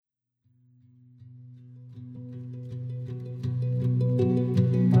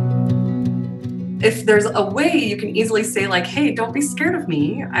if there's a way you can easily say like, hey, don't be scared of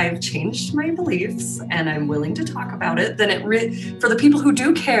me. I've changed my beliefs and I'm willing to talk about it. Then for the people who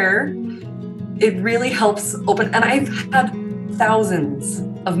do care, it really helps open. And I've had thousands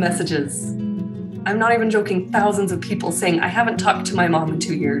of messages. I'm not even joking. Thousands of people saying, I haven't talked to my mom in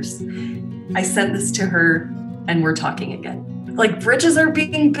 2 years. I sent this to her and we're talking again. Like bridges are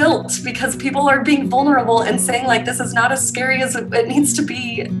being built because people are being vulnerable and saying like, this is not as scary as it needs to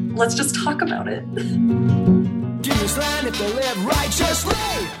be. Let's just talk about it.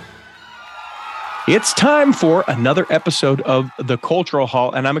 It's time for another episode of The Cultural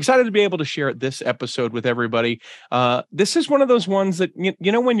Hall, and I'm excited to be able to share this episode with everybody. This is one of those ones that,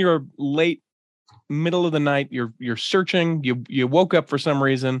 you know, when you're late, middle of the night, you're searching, you woke up for some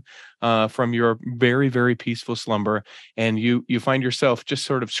reason from your very, very peaceful slumber, and you find yourself just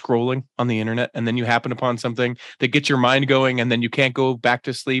sort of scrolling on the internet, and then you happen upon something that gets your mind going, and then you can't go back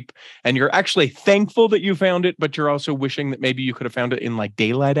to sleep, and you're actually thankful that you found it, but you're also wishing that maybe you could have found it in like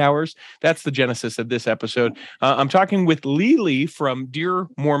daylight hours. That's the genesis of this episode. I'm talking with Lily from Dear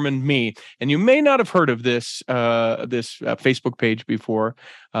Mormon Me, and you may not have heard of this Facebook page before,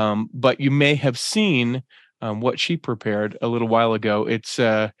 but you may have seen what she prepared a little while ago.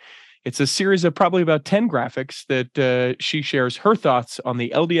 It's a series of probably about 10 graphics that she shares her thoughts on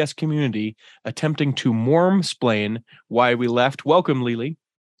the LDS community, attempting to Mormsplain why we left. Welcome, Lily.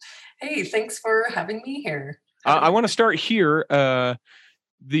 Hey, thanks for having me here. I want to start here. The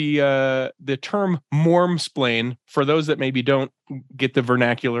term Mormsplain, for those that maybe don't get the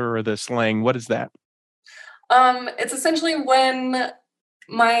vernacular or the slang, what is that? It's essentially when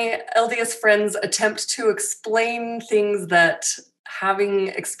my LDS friends attempt to explain things that, having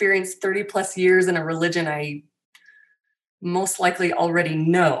experienced 30 plus years in a religion, I most likely already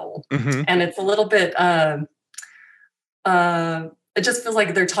know. Mm-hmm. And it's a little bit, it just feels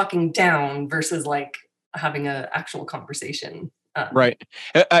like they're talking down versus like having an actual conversation. Right.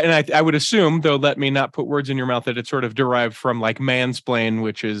 And I would assume, though, let me not put words in your mouth, that it's sort of derived from like mansplain,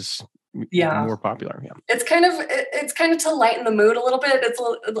 which is more popular. Yeah. It's kind of to lighten the mood a little bit. It's a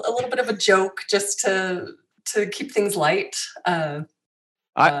little bit of a joke just to keep things light.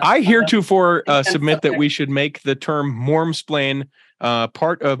 I heretofore submit that we should make the term Mormsplain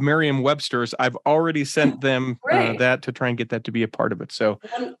part of Merriam-Webster's. I've already sent them that to try and get that to be a part of it. So,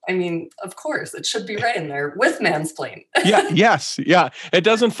 I mean, of course, it should be right in there with mansplain. Yeah. It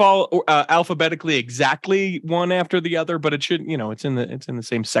doesn't fall alphabetically exactly one after the other, but it should. It's in the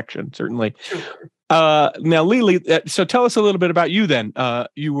same section, certainly. Sure. Now, Lily, so tell us a little bit about you. Then,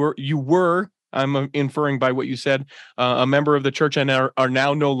 you were. I'm inferring by what you said, a member of the church and are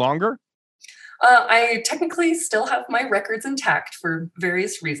now no longer? I technically still have my records intact for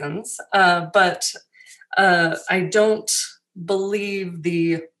various reasons, but I don't believe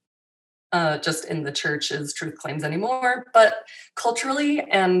the just in the church's truth claims anymore, but culturally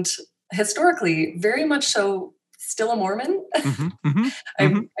and historically, very much so still a Mormon.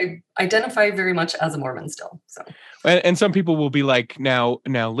 I identify very much as a Mormon still. So, and some people will be like, now,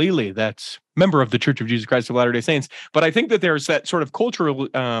 Lily, that's member of the Church of Jesus Christ of Latter-day Saints. But I think that there's that sort of cultural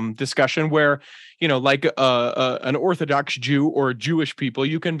discussion where, like an Orthodox Jew or Jewish people,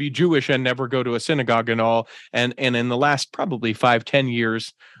 you can be Jewish and never go to a synagogue and all. And in the last probably 5-10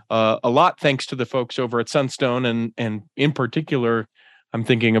 years, a lot thanks to the folks over at Sunstone and in particular, I'm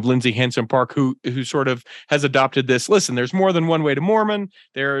thinking of Lindsay Hanson Park, who sort of has adopted this. Listen, there's more than one way to Mormon.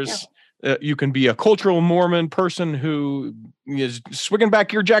 There's you can be a cultural Mormon person who is swigging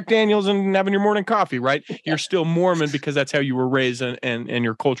back your Jack Daniels and having your morning coffee, right? You're still Mormon because that's how you were raised and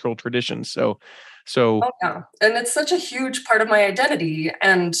your cultural traditions. So. Oh, yeah. And it's such a huge part of my identity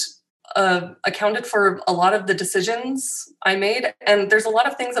and accounted for a lot of the decisions I made. And there's a lot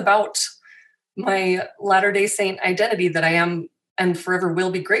of things about my Latter-day Saint identity that I am and forever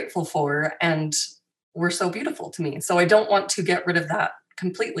will be grateful for, and were so beautiful to me. So I don't want to get rid of that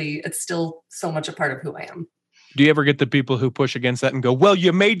completely. It's still so much a part of who I am. Do you ever get the people who push against that and go, well,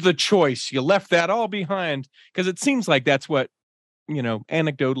 you made the choice, you left that all behind? Because it seems like that's what,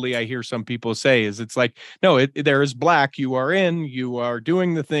 anecdotally I hear some people say is it's like, no, there is black, you are in, you are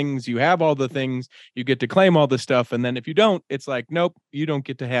doing the things, you have all the things, you get to claim all the stuff. And then if you don't, it's like, nope, you don't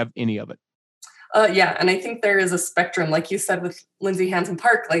get to have any of it. Yeah. And I think there is a spectrum, like you said, with Lindsay Hanson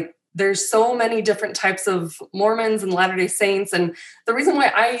Park, like there's so many different types of Mormons and Latter-day Saints. And the reason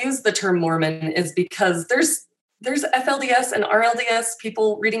why I use the term Mormon is because there's FLDS and RLDS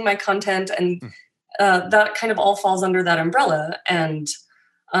people reading my content, and that kind of all falls under that umbrella. And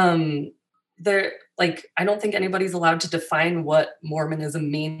I don't think anybody's allowed to define what Mormonism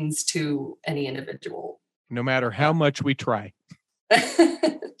means to any individual. No matter how much we try.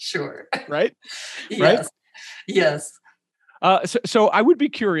 Sure. right? Right? Yes. Yes. So I would be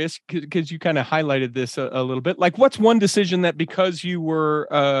curious because you kind of highlighted this a little bit. Like, what's one decision that because you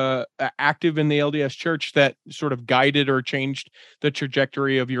were active in the LDS Church that sort of guided or changed the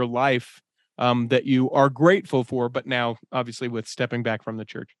trajectory of your life that you are grateful for, but now obviously with stepping back from the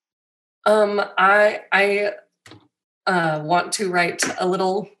church? I want to write a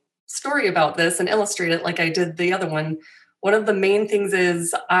little story about this and illustrate it like I did the other one. One of the main things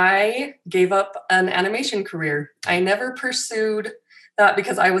is I gave up an animation career. I never pursued that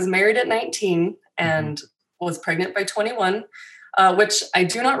because I was married at 19 and was pregnant by 21, which I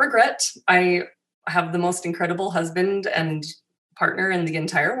do not regret. I have the most incredible husband and partner in the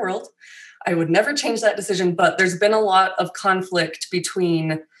entire world. I would never change that decision, but there's been a lot of conflict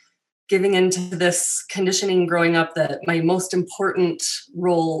between giving into this conditioning growing up that my most important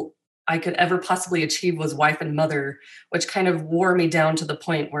role I could ever possibly achieve was wife and mother, which kind of wore me down to the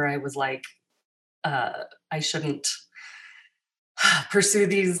point where I was like, I shouldn't pursue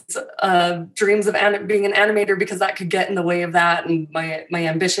these dreams of being an animator because that could get in the way of that. And my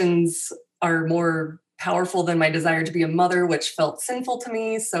ambitions are more powerful than my desire to be a mother, which felt sinful to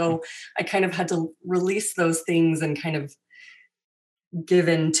me. So I kind of had to release those things and kind of give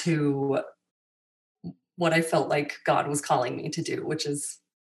into what I felt like God was calling me to do, which is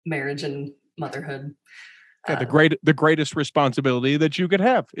marriage and motherhood. Yeah, the greatest responsibility that you could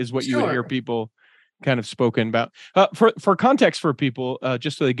have is what you would hear Sure. people kind of spoken about. For context for people,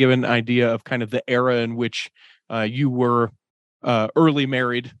 just so they give an idea of kind of the era in which you were early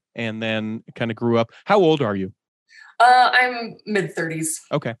married and then kind of grew up. How old are you? I'm mid 30s.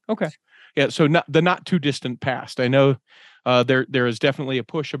 Okay. Yeah, so not too distant past. I know there is definitely a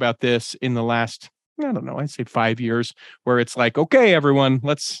push about this in the last, I don't know, I'd say 5 years, where it's like, okay, everyone,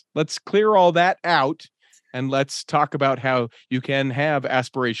 let's clear all that out and let's talk about how you can have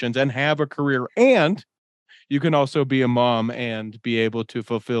aspirations and have a career, and you can also be a mom and be able to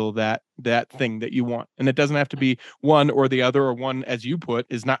fulfill that thing that you want. And it doesn't have to be one or the other, or one, as you put,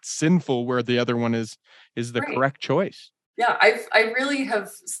 is not sinful where the other one is the Right. correct choice. Yeah, I really have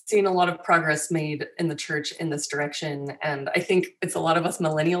seen a lot of progress made in the church in this direction. And I think it's a lot of us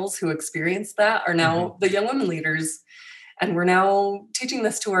millennials who experienced that are Mhm. now the young women leaders. And we're now teaching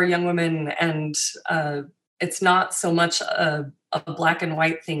this to our young women. And it's not so much a black and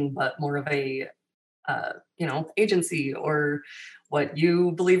white thing, but more of a agency, or what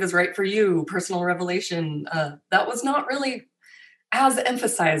you believe is right for you, personal revelation. That was not really as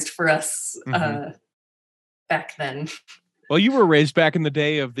emphasized for us Mhm. back then. Well, you were raised back in the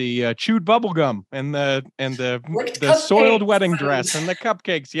day of the chewed bubble gum and Licked the soiled cupcakes wedding and dress and the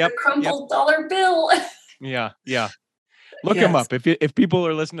cupcakes. the Yep, yep, crumpled dollar bill. yeah. Look him Yes, up if people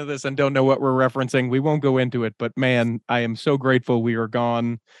are listening to this and don't know what we're referencing. We won't go into it, but man, I am so grateful we are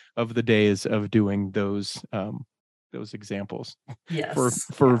gone of the days of doing those examples for yes,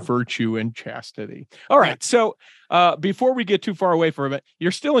 yeah. virtue and chastity. All Yeah. right, so before we get too far away from it,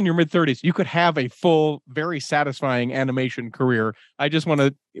 you're still in your mid-30s. You could have a full, very satisfying animation career. I just want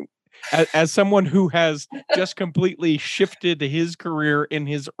to, as someone who has just completely shifted his career in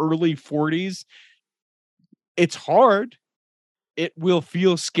his early 40s, it's hard. It will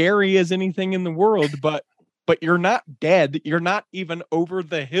feel scary as anything in the world, but you're not dead. You're not even over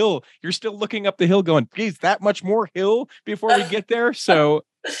the hill. You're still looking up the hill going, geez, that much more hill before we get there. So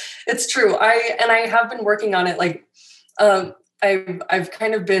It's true. I have been working on it. Like, I've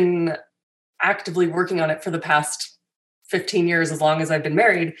kind of been actively working on it for the past 15 years, as long as I've been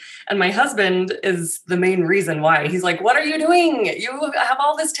married. And my husband is the main reason why. He's like, "What are you doing? You have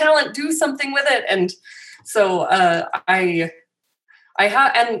all this talent. Do something with it." And so I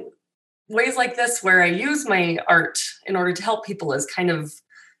have, and ways like this where I use my art in order to help people is kind of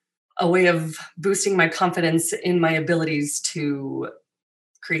a way of boosting my confidence in my abilities to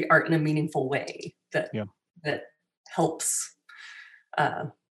create art in a meaningful way yeah. that helps. Uh,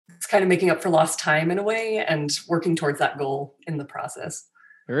 it's kind of making up for lost time in a way and working towards that goal in the process.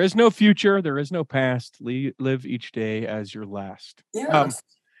 There is no future. There is no past. Live each day as your last. Yes.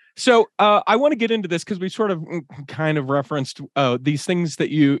 So I want to get into this because we sort of kind of referenced these things that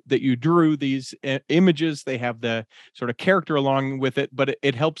you drew, these images. They have the sort of character along with it, but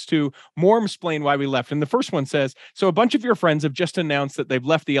it helps to more explain why we left. And the first one says, so a bunch of your friends have just announced that they've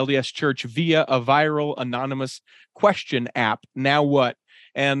left the LDS Church via a viral anonymous question app. Now what?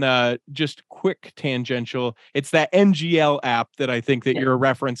 And just quick tangential, it's that NGL app that I think that Yeah. you're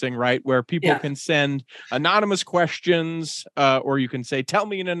referencing, right? Where people Yeah. can send anonymous questions, or you can say, tell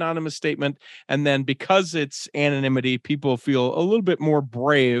me an anonymous statement. And then because it's anonymity, people feel a little bit more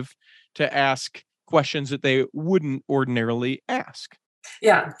brave to ask questions that they wouldn't ordinarily ask.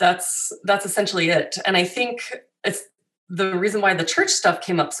 Yeah, that's essentially it. And I think it's the reason why the church stuff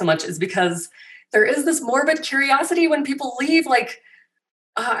came up so much is because there is this morbid curiosity when people leave. Like,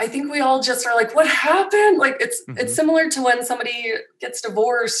 I think we all just are like, what happened? Like, it's similar to when somebody gets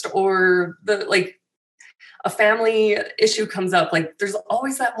divorced or a family issue comes up. Like, there's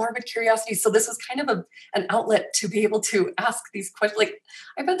always that morbid curiosity. So this was kind of an outlet to be able to ask these questions. Like,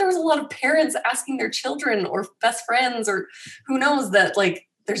 I bet there was a lot of parents asking their children or best friends or who knows that, like,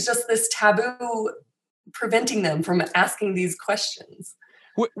 there's just this taboo preventing them from asking these questions.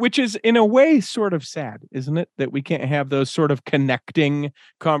 Which is in a way sort of sad, isn't it? That we can't have those sort of connecting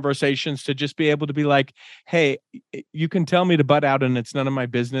conversations to just be able to be like, hey, you can tell me to butt out and it's none of my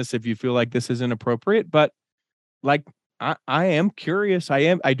business if you feel like this is inappropriate. But like, I am curious.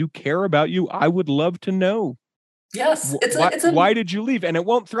 I do care about you. I would love to know. Yes. Why did you leave? And it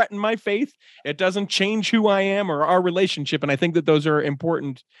won't threaten my faith. It doesn't change who I am or our relationship. And I think that those are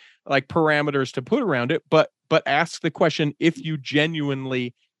important like parameters to put around it, but ask the question if you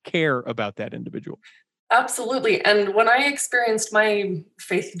genuinely care about that individual. Absolutely. And when I experienced my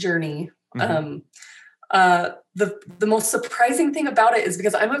faith journey, the most surprising thing about it is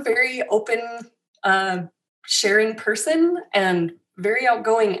because I'm a very open, sharing person and very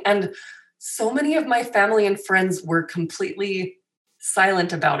outgoing. And so many of my family and friends were completely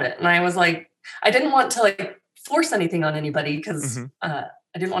silent about it. And I was like, I didn't want to like force anything on anybody because I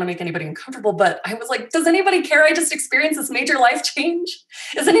didn't want to make anybody uncomfortable, but I was like, does anybody care? I just experienced this major life change.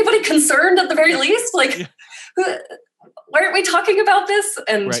 Is anybody concerned at the very least? Like, why aren't we talking about this?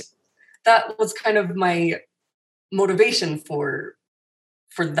 And that was kind of my motivation for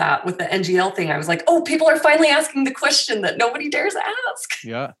that with the NGL thing. I was like, oh, people are finally asking the question that nobody dares ask.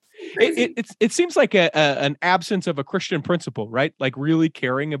 Yeah. It seems like an absence of a Christian principle, right? Like really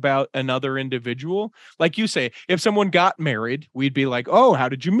caring about another individual. Like you say, if someone got married, we'd be like, oh, how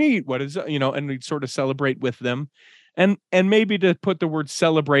did you meet? What is, and we'd sort of celebrate with them. And maybe to put the word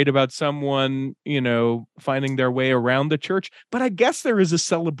celebrate about someone, finding their way around the church. But I guess there is a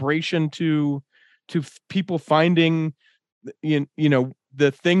celebration to people finding, the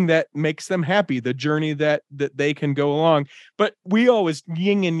thing that makes them happy, the journey that they can go along. But we always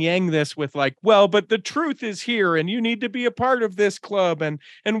yin and yang this with like, well, but the truth is here and you need to be a part of this club. And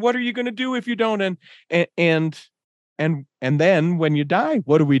what are you going to do if you don't? And then when you die,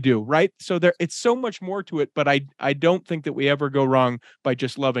 what do we do? Right. So it's so much more to it, but I don't think that we ever go wrong by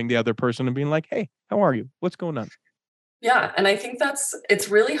just loving the other person and being like, hey, how are you? What's going on? Yeah. And I think it's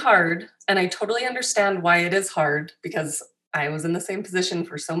really hard. And I totally understand why it is hard because I was in the same position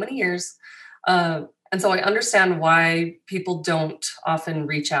for so many years. And so I understand why people don't often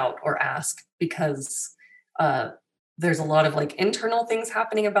reach out or ask because there's a lot of like internal things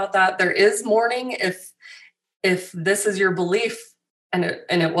happening about that. There is mourning if this is your belief, and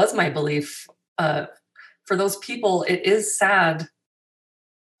it was my belief, for those people, it is sad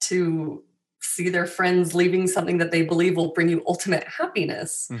to see their friends leaving something that they believe will bring you ultimate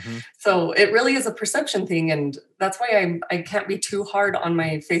happiness. So it really is a perception thing. And that's why I can't be too hard on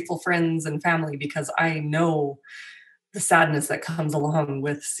my faithful friends and family because I know the sadness that comes along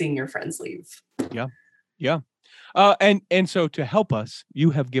with seeing your friends leave. Yeah. Yeah. And so to help us,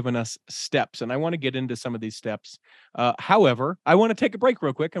 you have given us steps, and I want to get into some of these steps. However, I want to take a break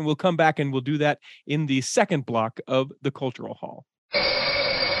real quick, and we'll come back and we'll do that in the second block of the Cultural Hall.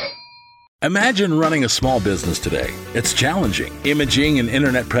 Imagine running a small business today. It's challenging. Imaging and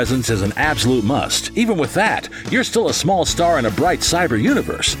internet presence is an absolute must. Even with that, you're still a small star in a bright cyber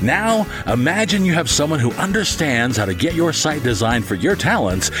universe. Now, imagine you have someone who understands how to get your site designed for your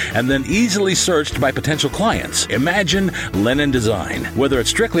talents and then easily searched by potential clients. Imagine Lennon Design. Whether it's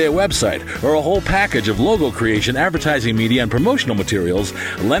strictly a website or a whole package of logo creation, advertising media, and promotional materials,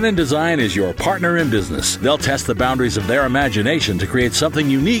 Lennon Design is your partner in business. They'll test the boundaries of their imagination to create something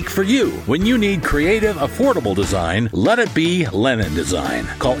unique for you. When you need creative, affordable design, let it be Lennon Design.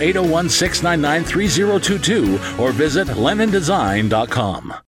 Call 801-699-3022 or visit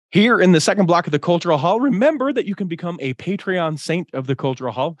LennonDesign.com. Here in the second block of the Cultural Hall, remember that you can become a Patreon saint of the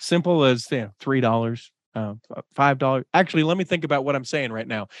Cultural Hall. Simple as $3. $5. Actually, let me think about what I'm saying right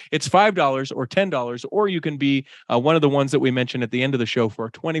now. It's $5 or $10, or you can be one of the ones that we mentioned at the end of the show for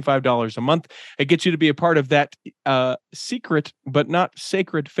 $25 a month. It gets you to be a part of that secret but not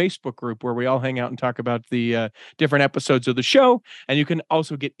sacred Facebook group where we all hang out and talk about the different episodes of the show. And you can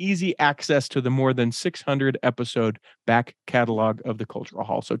also get easy access to the more than 600 episode back catalog of the Cultural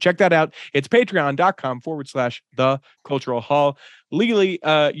Hall. So check that out. It's patreon.com/the Cultural Hall. Legally,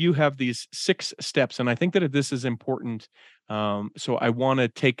 you have these 6 steps, and I think that this is important. So I want to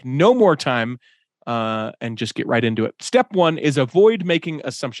take no more time and just get right into it. Step one is avoid making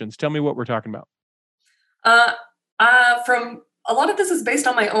assumptions. Tell me what we're talking about. From a lot of this is based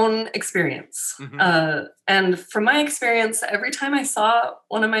on my own experience. And from my experience, every time I saw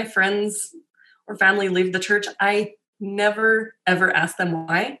one of my friends or family leave the church, I never, ever asked them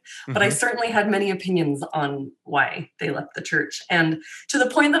why, but I certainly had many opinions on why they left the church. And to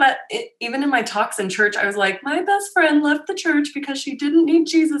the point that even in my talks in church, I was like, my best friend left the church because she didn't need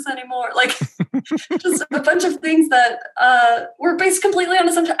Jesus anymore. Like just a bunch of things that were based completely on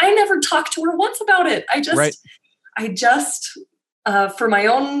assumption. I never talked to her once about it. I just, for my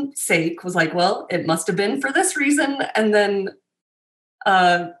own sake, was like, well, it must have been for this reason. And then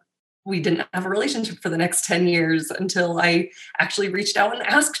we didn't have a relationship for the next 10 years until I actually reached out and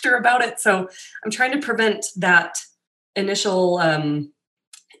asked her about it. So I'm trying to prevent that initial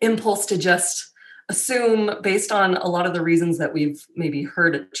impulse to just assume based on a lot of the reasons that we've maybe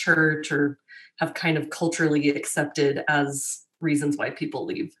heard at church or have kind of culturally accepted as reasons why people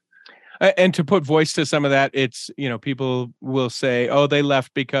leave. And to put voice to some of that, it's, people will say, oh, they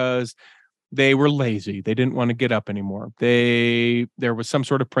left because they were lazy. They didn't want to get up anymore. There was some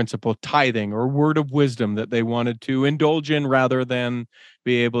sort of principle, tithing or word of wisdom that they wanted to indulge in rather than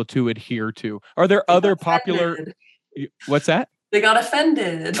be able to adhere to. Are there other popular? What's that? They got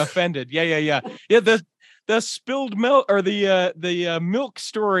offended. Offended. Yeah. The spilled milk or the milk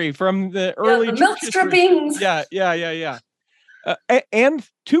story from the early the milk strippings. Yeah. And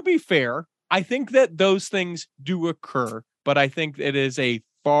to be fair, I think that those things do occur, but I think it is a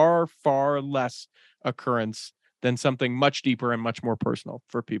far, far less occurrence than something much deeper and much more personal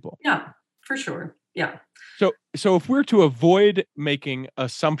for people. Yeah, for sure. Yeah. So if we're to avoid making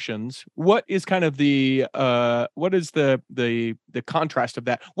assumptions, what is kind of the contrast of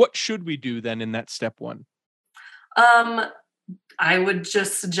that? What should we do then in that step one? I would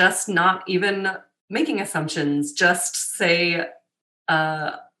just suggest not even making assumptions. Just say,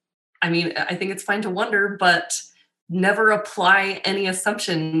 I think it's fine to wonder, but never apply any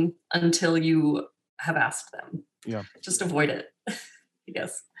assumption until you have asked them. Yeah. Just avoid it.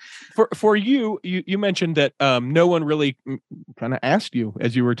 Yes. For you mentioned that no one really kind of asked you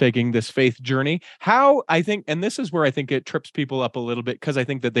as you were taking this faith journey. How, I think, and this is where I think it trips people up a little bit because I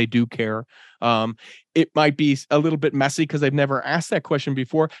think that they do care. It might be a little bit messy because they've never asked that question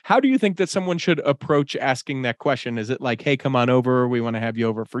before. How do you think that someone should approach asking that question? Is it like, hey, come on over, we want to have you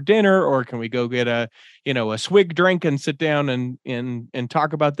over for dinner, or can we go get a swig drink and sit down and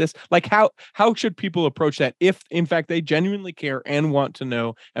talk about this? Like how should people approach that if in fact they genuinely care and want to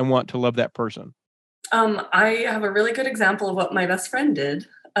know and want to love that person? I have a really good example of what my best friend did.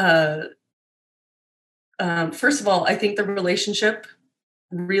 First of all, I think the relationship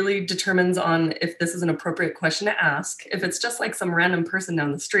really determines on if this is an appropriate question to ask. If it's just like some random person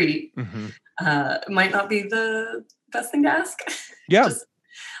down the street, it might not be the best thing to ask. Yeah.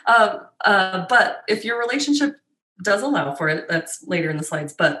 But if your relationship does allow for it, that's later in the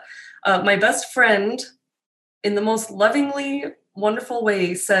slides. But my best friend, in the most lovingly, wonderful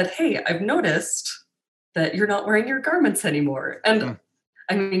way, said, hey, I've noticed that you're not wearing your garments anymore. And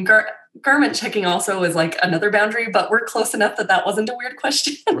I mean, garment checking also is like another boundary, but we're close enough that wasn't a weird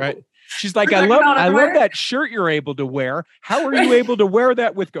question. Right. She's like, I love that shirt you're able to wear. How are you able to wear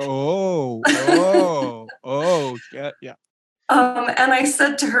that with yeah. And I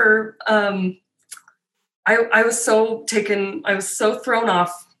said to her, I was so taken, I was so thrown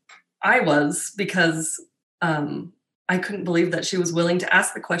off. Because I couldn't believe that she was willing to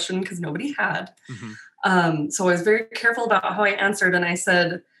ask the question because nobody had. So I was very careful about how I answered. And I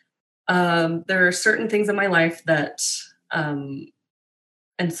said, there are certain things in my life that, and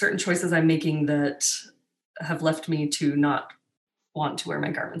certain choices I'm making that have left me to not want to wear my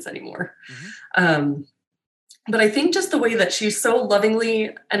garments anymore. But I think just the way that she so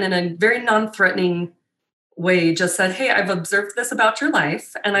lovingly and in a very non-threatening way just said, hey, I've observed this about your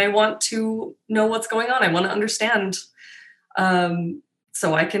life and I want to know what's going on. I want to understand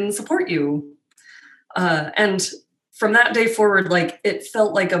so I can support you. And from that day forward, like it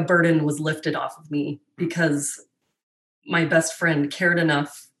felt like a burden was lifted off of me because my best friend cared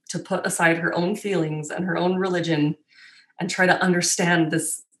enough to put aside her own feelings and her own religion and try to understand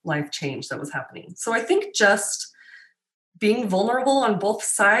this life change that was happening. So I think just being vulnerable on both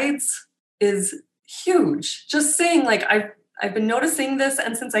sides is huge. Just saying like, I've been noticing this,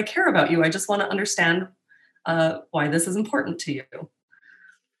 and since I care about you, I just want to understand why this is important to you.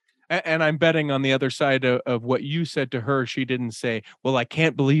 And I'm betting on the other side of what you said to her, she didn't say, well, I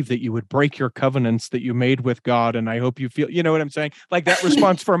can't believe that you would break your covenants that you made with God, and I hope you feel, you know what I'm saying? Like that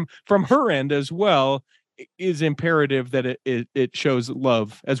response from her end as well is imperative that it shows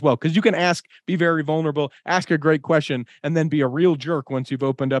love as well. Because you can be very vulnerable, ask a great question, and then be a real jerk once you've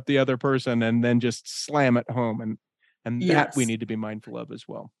opened up the other person, and then just slam it home. And that we Yes. need to be mindful of as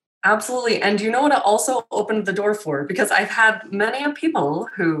well. Absolutely. And you know what it also opened the door for? Because I've had many people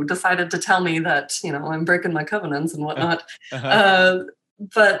who decided to tell me that, I'm breaking my covenants and whatnot.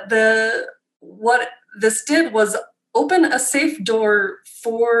 But what this did was open a safe door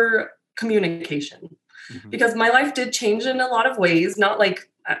for communication. Mm-hmm. Because my life did change in a lot of ways. Not like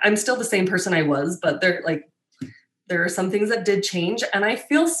I'm still the same person I was, but there are some things that did change, and I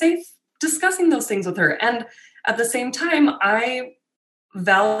feel safe discussing those things with her. And at the same time, I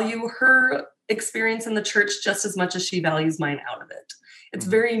value her experience in the church just as much as she values mine out of it. It's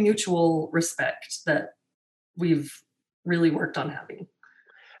very mutual respect that we've really worked on having.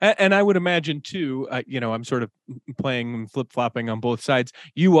 And I would imagine too, I'm sort of playing flip-flopping on both sides.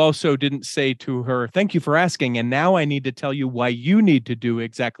 You also didn't say to her, "Thank you for asking, and now I need to tell you why you need to do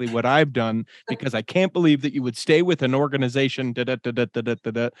exactly what I've done, because I can't believe that you would stay with an organization,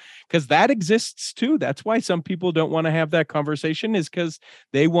 because that exists too. That's why some people don't want to have that conversation, is because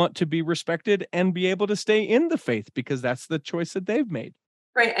they want to be respected and be able to stay in the faith, because that's the choice that they've made."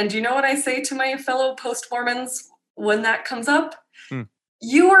 Right. And do you know what I say to my fellow post-Mormons when that comes up? Hmm.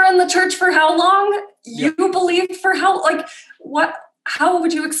 You were in the church for how long? You believed for how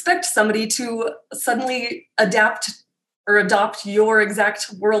would you expect somebody to suddenly adapt or adopt your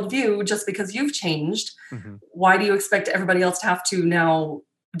exact worldview just because you've changed? Mm-hmm. Why do you expect everybody else to have to now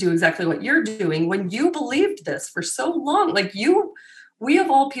do exactly what you're doing when you believed this for so long? We of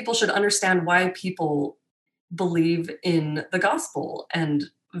all people should understand why people believe in the gospel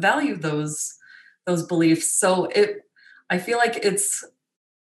and value those beliefs. So I feel like it's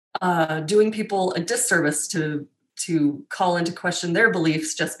doing people a disservice to call into question their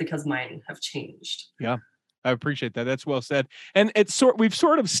beliefs just because mine have changed. Yeah, I appreciate that. That's well said. And we've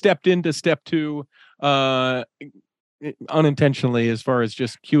sort of stepped into step 2 unintentionally, as far as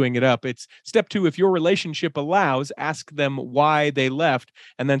just queuing it up. It's step 2. If your relationship allows, ask them why they left,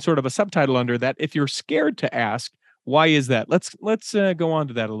 and then sort of a subtitle under that, if you're scared to ask, why is that? Let's go on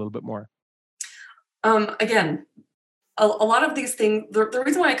to that a little bit more. Again, a lot of these things, the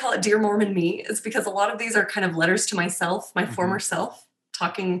reason why I call it Dear Mormon Me is because a lot of these are kind of letters to myself, my former self,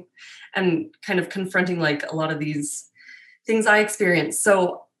 talking and kind of confronting like a lot of these things I experienced.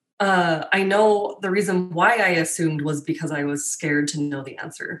 So I know the reason why I assumed was because I was scared to know the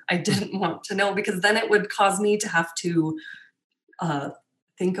answer. I didn't want to know, because then it would cause me to have to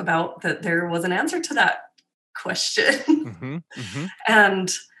think about that there was an answer to that question.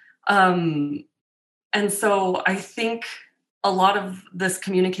 And so I think a lot of this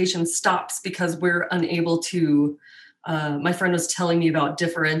communication stops because we're unable to, my friend was telling me about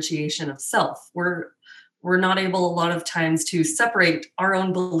differentiation of self. We're not able a lot of times to separate our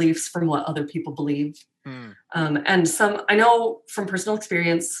own beliefs from what other people believe. And I know from personal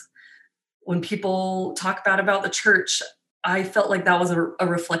experience, when people talk bad about the church, I felt like that was a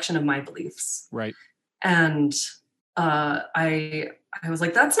reflection of my beliefs. Right. And I was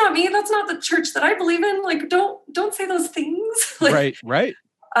like, that's not me. That's not the church that I believe in. Like, don't say those things. Right.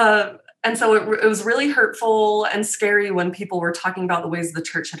 And so it was really hurtful and scary when people were talking about the ways the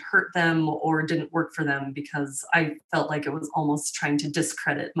church had hurt them or didn't work for them, because I felt like it was almost trying to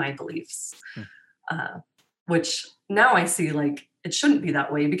discredit my beliefs, which now I see like it shouldn't be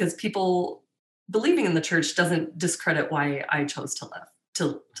that way, because people believing in the church doesn't discredit why I chose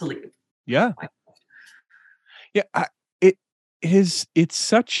to leave. Yeah. Yeah.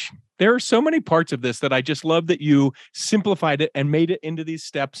 There are so many parts of this that I just love that you simplified it and made it into these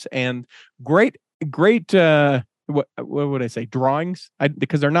steps, and great, what would I say? Drawings,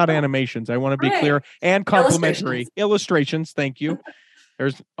 because they're not animations. I want to be clear, and complimentary illustrations. Thank you.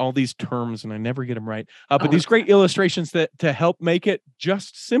 There's all these terms and I never get them right. But these great illustrations that to help make it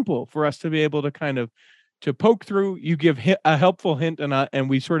just simple for us to be able to kind of to poke through. You give a helpful hint, and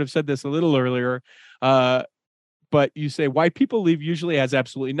we sort of said this a little earlier. But you say why people leave usually has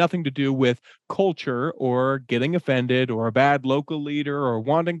absolutely nothing to do with culture or getting offended or a bad local leader or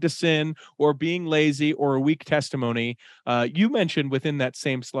wanting to sin or being lazy or a weak testimony. You mentioned within that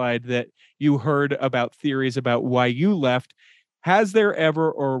same slide that you heard about theories about why you left. Has there ever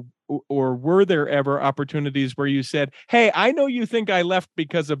or were there ever opportunities where you said, hey, I know you think I left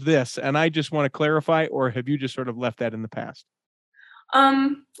because of this, and I just want to clarify, or have you just sort of left that in the past?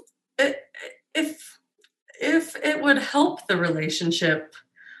 If it would help the relationship,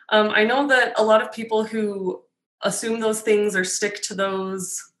 I know that a lot of people who assume those things or stick to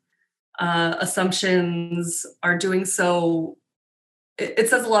those assumptions are doing so it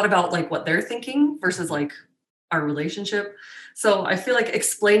says a lot about like what they're thinking versus like our relationship. So I feel like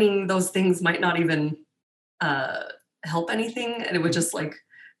explaining those things might not even help anything, and it would just like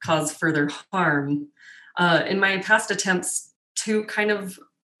cause further harm. In my past attempts to kind of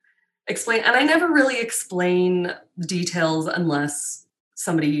explain, and I never really explain details unless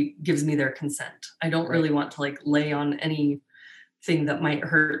somebody gives me their consent. I don't really want to like lay on anything that might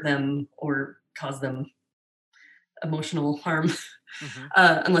hurt them or cause them emotional harm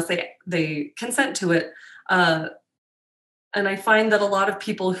unless they consent to it. And I find that a lot of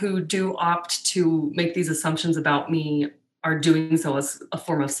people who do opt to make these assumptions about me are doing so as a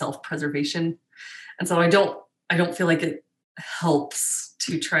form of self-preservation. And so I don't feel like it helps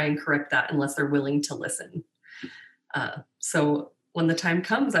to try and correct that unless they're willing to listen. So when the time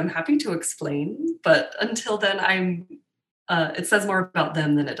comes, I'm happy to explain, but until then, it says more about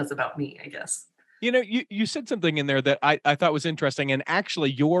them than it does about me, I guess. You know, you said something in there that I thought was interesting, and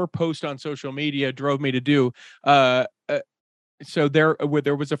actually your post on social media drove me to do. So there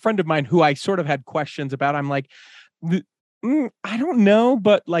was a friend of mine who I sort of had questions about. I'm like, I don't know,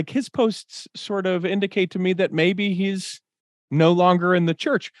 but like his posts sort of indicate to me that maybe he's no longer in the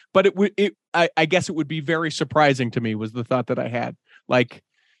church. But I guess it would be very surprising to me, was the thought that I had. Like,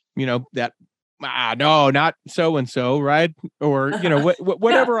 that no, not so and so, right? Or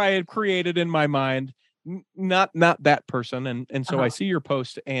whatever I had created in my mind, not that person. And so I see your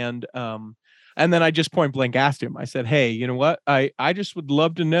post, and then I just point blank asked him. I said, "Hey, you know what? I just would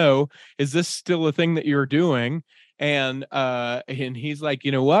love to know, is this still a thing that you're doing?" And he's like,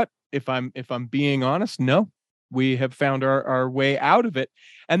 "You know what? If I'm being honest, no. We have found our way out of it."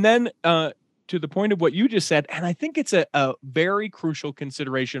 And then to the point of what you just said, and I think it's a very crucial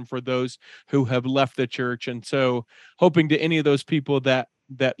consideration for those who have left the church. And so hoping to any of those people that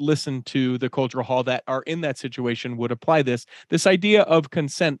listen to the Cultural Hall that are in that situation would apply this idea of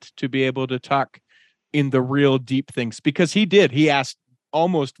consent to be able to talk in the real deep things, because he asked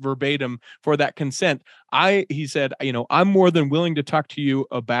almost verbatim for that consent. He said, "I'm more than willing to talk to you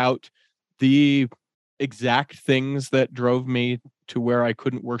about the exact things that drove me to where I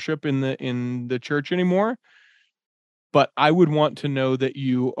couldn't worship in the church anymore. But I would want to know that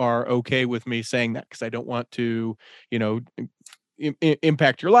you are okay with me saying that, because I don't want to,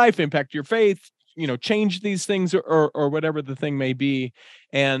 impact your life, impact your faith, change these things, or whatever the thing may be."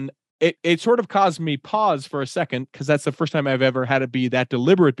 And it sort of caused me pause for a second, because that's the first time I've ever had it be that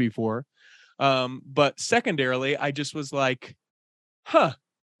deliberate before. But secondarily, I just was like,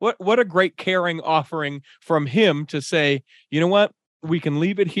 what a great caring offering from him to say, "You know what? We can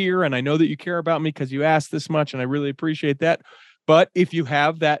leave it here. And I know that you care about me because you asked this much, and I really appreciate that. But if you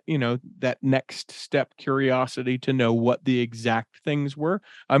have that, that next step curiosity to know what the exact things were,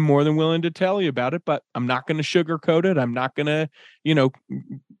 I'm more than willing to tell you about it, but I'm not going to sugarcoat it. I'm not going to,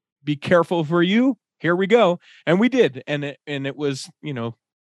 be careful for you. Here we go." And we did. And it was,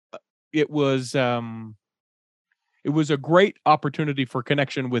 it was, it was a great opportunity for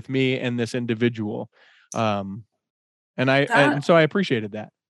connection with me and this individual. And so I appreciated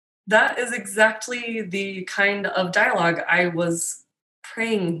that. That is exactly the kind of dialogue I was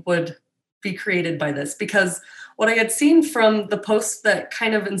praying would be created by this, because what I had seen from the post that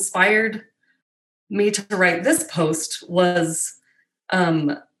kind of inspired me to write this post was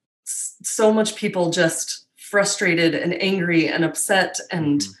so much people just frustrated and angry and upset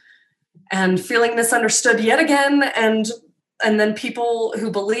and feeling misunderstood yet again, and then people who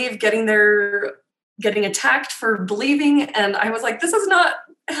believe getting attacked for believing. And I was like, this is not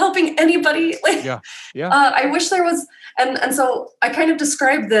helping anybody. Like, I wish there was, and so I kind of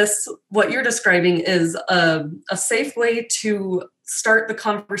described this, what you're describing is a safe way to start the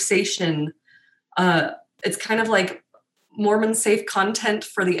conversation. It's kind of like Mormon safe content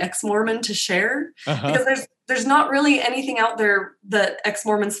for the ex-Mormon to share, because there's not really anything out there that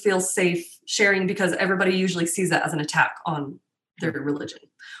ex-Mormons feel safe sharing, because everybody usually sees that as an attack on their religion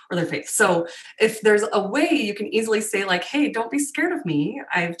or their faith. So if there's a way you can easily say like, "Hey, don't be scared of me.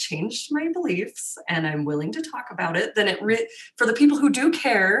 I've changed my beliefs and I'm willing to talk about it," then for the people who do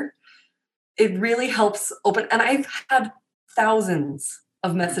care, it really helps open. And I've had thousands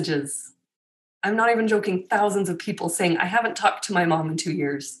of messages. I'm not even joking. Thousands of people saying, "I haven't talked to my mom in 2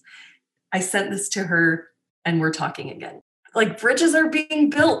 years. I sent this to her and we're talking again." Like, bridges are being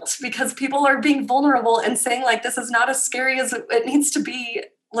built because people are being vulnerable and saying like, "This is not as scary as it needs to be.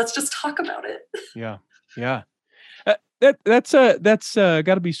 Let's just talk about it." Yeah. Yeah. That's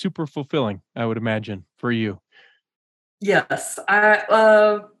got to be super fulfilling, I would imagine, for you. Yes.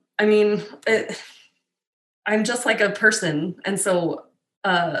 I mean, I'm just like a person. And so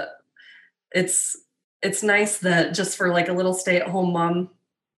it's it's nice that just for like a little stay-at-home mom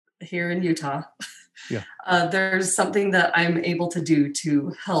here in Utah, Yeah. There's something that I'm able to do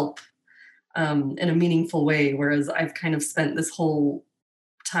to help in a meaningful way. Whereas I've kind of spent this whole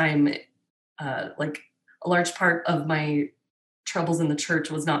time, like a large part of my troubles in the church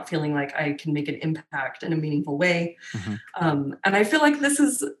was not feeling like I can make an impact in a meaningful way. And I feel like this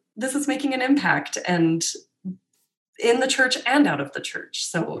is making an impact, and in the church and out of the church.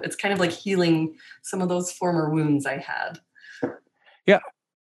 So it's kind of like healing some of those former wounds I had. Yeah,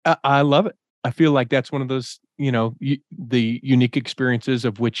 I love it. I feel like that's one of those, the unique experiences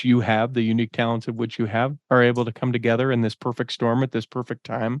of which you have, the unique talents of which you have, are able to come together in this perfect storm at this perfect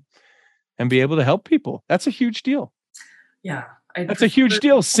time and be able to help people. That's a huge deal. Yeah. That's a huge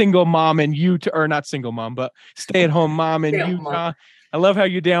deal. Single mom in Utah, or not single mom, but stay-at-home mom in Utah. I love how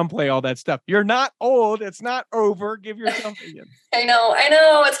you downplay all that stuff. You're not old. It's not over. Give yourself a yin. I know.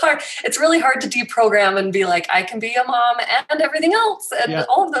 It's hard. It's really hard to deprogram and be like, I can be a mom and everything else. And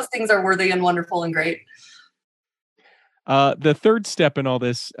all of those things are worthy and wonderful and great. The third step in all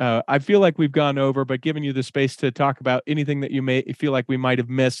this, I feel like we've gone over, but giving you the space to talk about anything that you may feel like we might have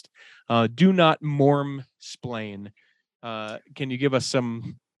missed. Do not Mormon-splain. Can you give us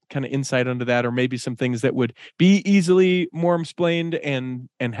some kind of insight into that, or maybe some things that would be easily Mormon-splained and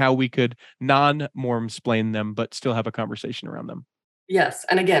how we could non-Mormon-splain them, but still have a conversation around them? Yes.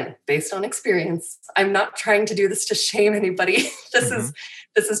 And again, based on experience, I'm not trying to do this to shame anybody. This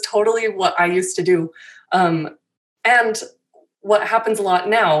is totally what I used to do. And what happens a lot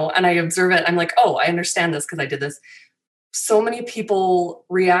now, and I observe it, I'm like, oh, I understand this because I did this. So many people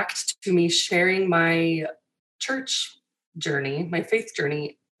react to me sharing my church journey, my faith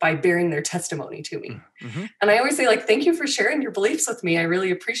journey, by bearing their testimony to me. And I always say, like, thank you for sharing your beliefs with me. I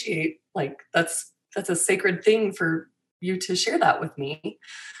really appreciate, like, that's a sacred thing for you to share that with me.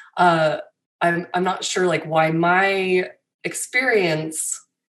 I'm not sure, like, why my experience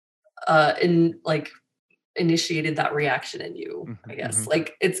initiated that reaction in you, I guess.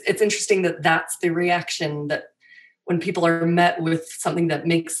 Like, it's interesting that that's the reaction, that when people are met with something that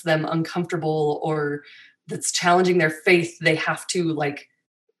makes them uncomfortable or that's challenging their faith, they have to like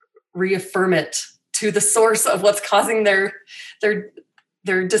reaffirm it to the source of what's causing their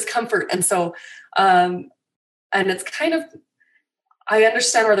discomfort. And so, and it's kind of, I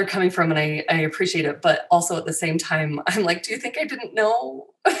understand where they're coming from and I appreciate it, but also at the same time, I'm like, do you think I didn't know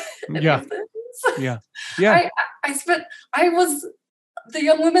any of this? Yeah. I was the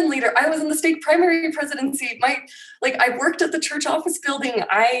young women leader. I was in the state primary presidency. I worked at the church office building.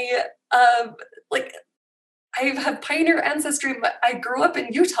 I have pioneer ancestry. I grew up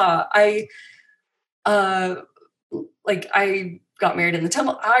in Utah. I got married in the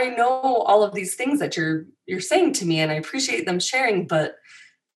temple. I know all of these things that you're saying to me, and I appreciate them sharing, but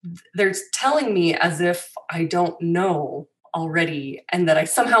they're telling me as if I don't know already and that I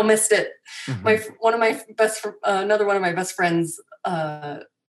somehow missed it. Another one of my best friends,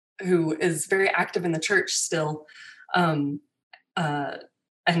 who is very active in the church still, and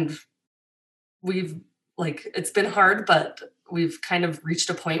we've it's been hard, but we've kind of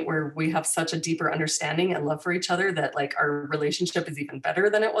reached a point where we have such a deeper understanding and love for each other that our relationship is even better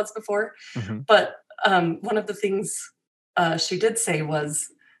than it was before. But one of the things she did say was,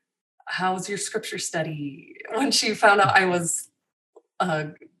 how's your scripture study? When she found out I was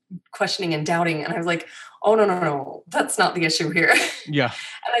questioning and doubting, and I was like, oh, no, that's not the issue here. Yeah.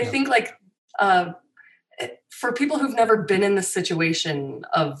 And I think for people who've never been in the situation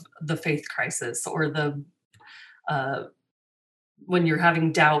of the faith crisis or the when you're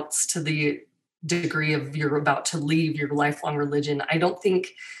having doubts to the degree of you're about to leave your lifelong religion, I don't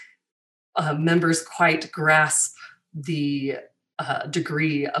think members quite grasp the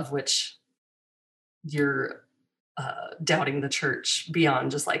degree of which you're doubting the church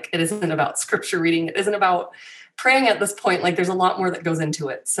beyond just it isn't about scripture reading. It isn't about praying at this point. There's a lot more that goes into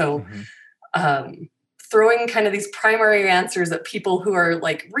it. So throwing kind of these primary answers at people who are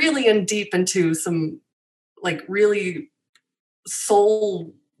really in deep into some really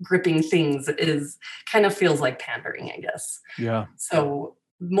soul gripping things is kind of feels like pandering, I guess. Yeah. So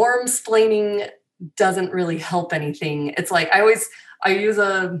Mormon-splaining doesn't really help anything. It's I use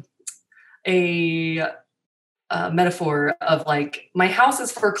a metaphor of my house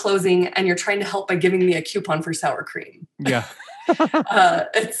is for closing and you're trying to help by giving me a coupon for sour cream. Yeah.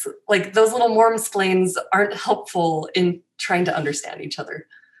 It's those little Mormon-splains aren't helpful in trying to understand each other.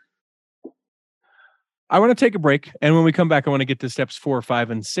 I want to take a break. And when we come back, I want to get to steps 4,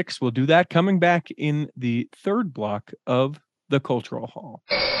 5, and 6. We'll do that coming back in the third block of the Cultural Hall.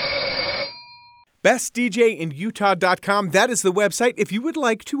 bestdjinutah.com. That is the website if you would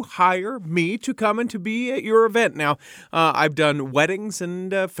like to hire me to come and to be at your event. Now, I've done weddings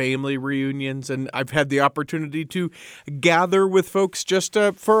and family reunions, and I've had the opportunity to gather with folks just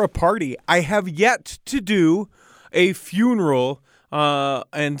for a party. I have yet to do a funeral,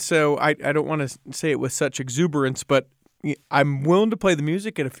 and so I don't want to say it with such exuberance, but I'm willing to play the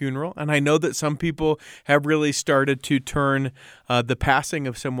music at a funeral, and I know that some people have really started to turn the passing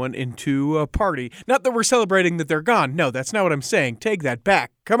of someone into a party. Not that we're celebrating that they're gone. No, that's not what I'm saying. Take that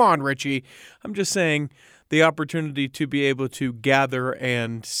back. Come on, Richie. I'm just saying the opportunity to be able to gather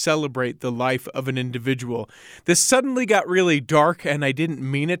and celebrate the life of an individual. This suddenly got really dark, and I didn't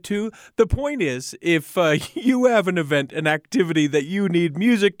mean it to. The point is, if you have an event, an activity that you need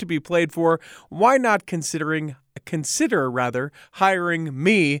music to be played for, why not consider hiring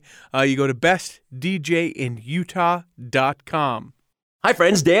me. You go to bestdjinutah.com. Hi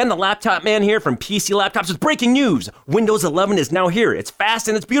friends, Dan the Laptop Man here from PC Laptops with breaking news. Windows 11 is now here. It's fast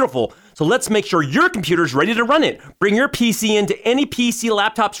and it's beautiful. So let's make sure your computer's ready to run it. Bring your PC into any PC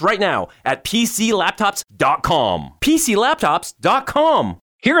Laptops right now at PCLaptops.com. PCLaptops.com.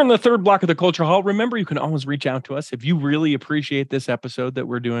 Here in the third block of the Culture Hall, remember, you can always reach out to us if you really appreciate this episode that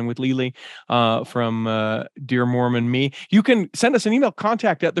we're doing with Lily from Dear Mormon Me. You can send us an email,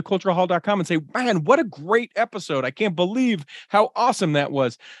 contact@theculturalhall.com, and say, man, what a great episode. I can't believe how awesome that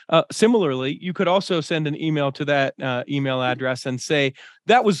was. Similarly, you could also send an email to that email address and say,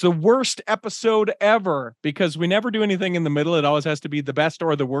 that was the worst episode ever, because we never do anything in the middle. It always has to be the best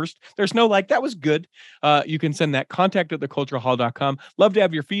or the worst. There's no that was good. You can send that contact@theculturalhall.com. Love to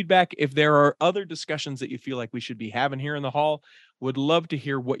have your feedback. If there are other discussions that you feel like we should be having here in the hall, would love to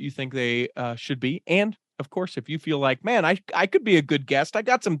hear what you think they should be. And of course, if you feel like, man, I could be a good guest, I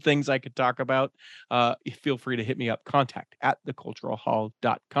got some things I could talk about, feel free to hit me up,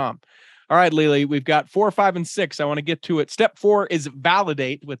 contact@theculturalhall.com. All right, Lily, we've got 4, 5, and 6. I want to get to it. Step 4 is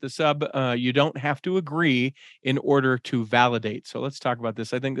validate with the sub. You don't have to agree in order to validate. So let's talk about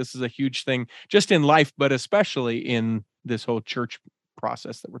this. I think this is a huge thing just in life, but especially in this whole church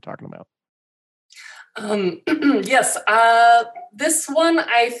process that we're talking about. Yes. This one,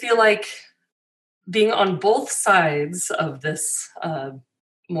 I feel like being on both sides of this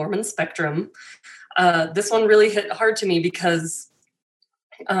Mormon spectrum, this one really hit hard to me because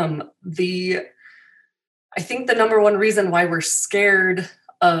I think the number one reason why we're scared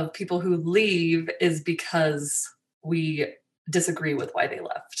of people who leave is because we disagree with why they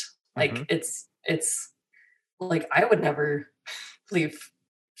left. Like it's like, I would never leave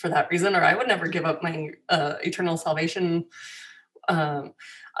for that reason, or I would never give up my eternal salvation. But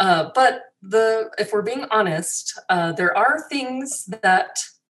if we're being honest, there are things that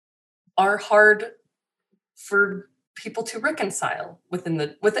are hard for people to reconcile within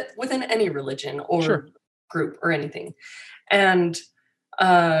any religion or group or anything. And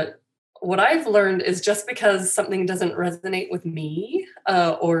what I've learned is just because something doesn't resonate with me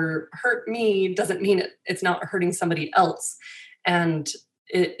or hurt me doesn't mean it's not hurting somebody else. And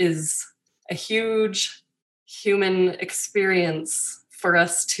it is a huge human experience for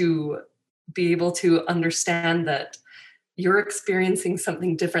us to be able to understand that you're experiencing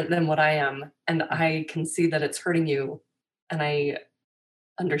something different than what I am, and I can see that it's hurting you, and I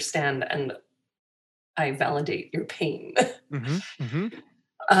understand and I validate your pain.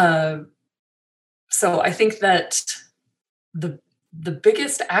 So I think that the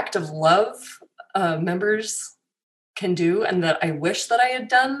biggest act of love members can do, and that I wish that I had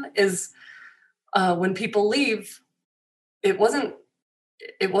done, is when people leave, it wasn't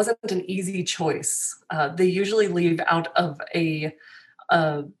an easy choice. They usually leave out of an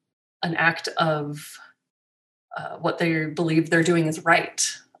act of what they believe they're doing is right.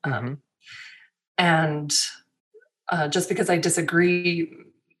 And just because I may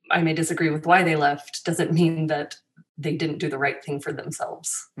disagree with why they left, doesn't mean that they didn't do the right thing for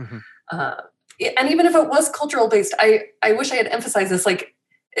themselves. And even if it was cultural based, I wish I had emphasized this. Like,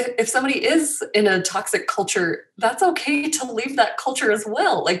 if somebody is in a toxic culture, that's okay to leave that culture as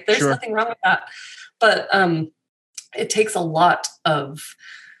well. Like, there's nothing wrong with that. But it takes a lot of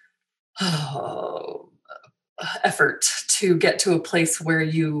effort to get to a place where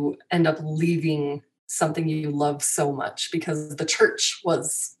you end up leaving something you love so much, because the church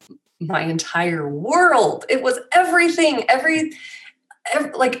was my entire world. It was everything.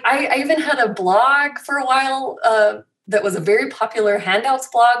 Like, I even had a blog for a while that was a very popular handouts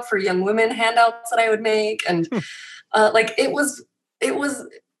blog for young women, handouts that I would make. And like, it was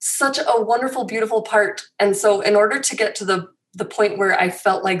such a wonderful, beautiful part. And so in order to get to the point where I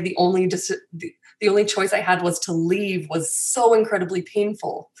felt like the only choice I had was to leave, was so incredibly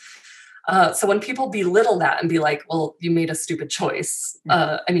painful. So when people belittle that and be like, well, you made a stupid choice.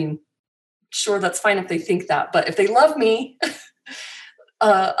 I mean, sure, that's fine if they think that, but if they love me,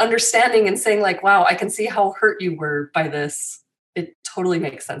 understanding and saying like, wow, I can see how hurt you were by this. It totally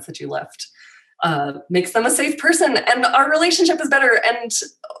makes sense that you left. Makes them a safe person, and our relationship is better, and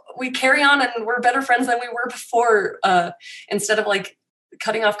we carry on, and we're better friends than we were before, instead of like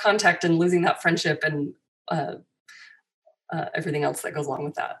cutting off contact and losing that friendship and everything else that goes along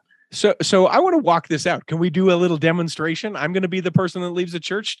with that. So I want to walk this out. Can we do a little demonstration? I'm going to be the person that leaves the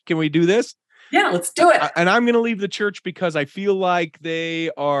church. Can we do this? Yeah, let's do it. And I'm going to leave the church because I feel like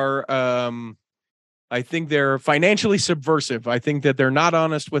they are, I think they're financially subversive. I think that they're not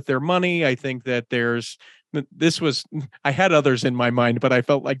honest with their money. I think that I had others in my mind, but I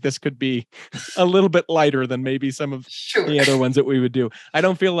felt like this could be a little bit lighter than maybe some of the other ones that we would do. I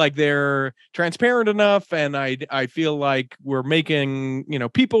don't feel like they're transparent enough. And I feel like we're making,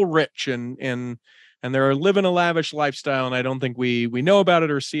 people rich and they're living a lavish lifestyle. And I don't think we know about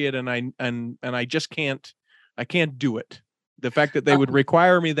it or see it. And I just can't do it. The fact that they would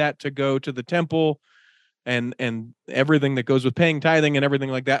require me to go to the temple and everything that goes with paying tithing and everything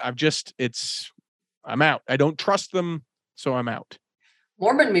like that. I'm out. I don't trust them, so I'm out.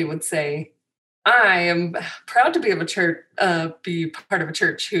 Mormon me would say, I am proud to be be part of a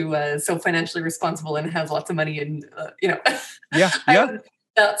church who is so financially responsible and has lots of money, and Yeah.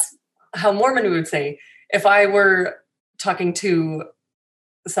 That's how Mormon would say. If I were talking to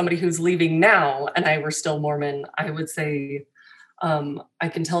somebody who's leaving now and I were still Mormon, I would say, I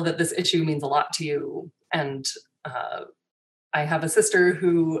can tell that this issue means a lot to you. And I have a sister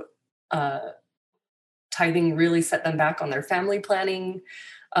who tithing really set them back on their family planning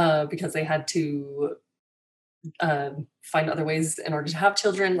because they had to find other ways in order to have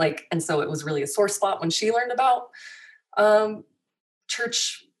children. And so it was really a sore spot when she learned about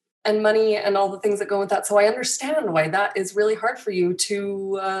church and money and all the things that go with that. So I understand why that is really hard for you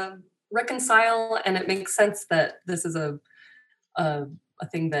to reconcile. And it makes sense that this is a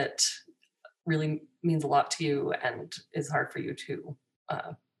thing that really means a lot to you and is hard for you to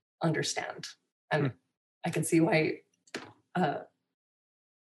understand. And I can see why that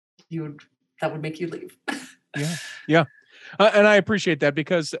would make you leave. Yeah. And I appreciate that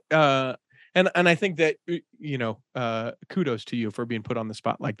because, and I think that, kudos to you for being put on the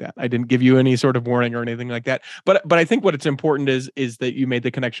spot like that. I didn't give you any sort of warning or anything like that. But I think what it's important is that you made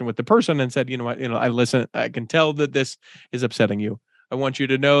the connection with the person and said, you know what, I listen, I can tell that this is upsetting you. I want you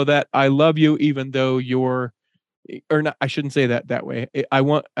to know that I love you, even though or not, I shouldn't say that way. I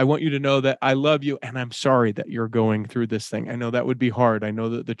want you to know that I love you, and I'm sorry that you're going through this thing. I know that would be hard. I know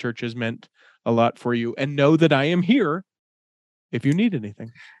that the church has meant a lot for you, and know that I am here if you need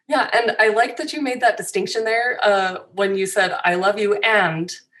anything. Yeah, and I like that you made that distinction there when you said I love you,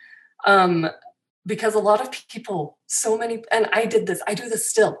 and because a lot of people, and I do this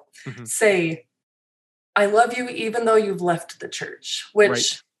still, say I love you even though you've left the church,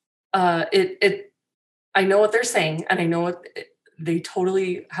 which I know what they're saying, and I know they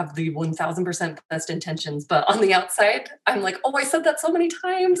totally have the 1000% best intentions, but on the outside, I'm like, oh, I said that so many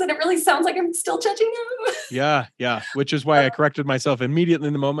times, and it really sounds like I'm still judging them. Yeah. Which is why I corrected myself immediately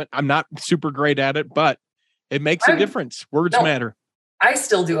in the moment. I'm not super great at it, but it makes a difference. Words matter. I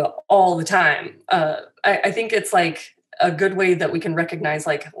still do it all the time. I think it's like a good way that we can recognize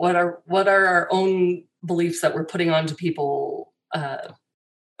like what are our own beliefs that we're putting onto people,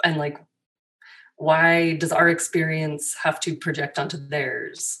 and like, why does our experience have to project onto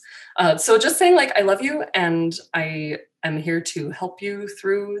theirs? So just saying like, I love you and I am here to help you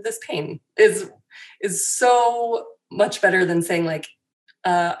through this pain is so much better than saying like,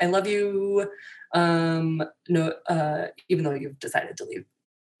 I love you, no, even though you've decided to leave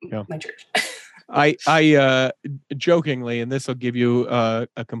my church. I jokingly, and this will give you a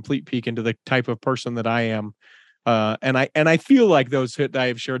complete peek into the type of person that I am. And I feel like those that I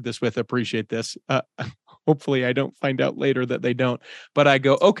have shared this with appreciate this. Hopefully I don't find out later that they don't, but I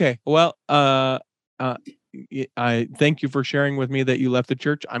go, okay, well, I thank you for sharing with me that you left the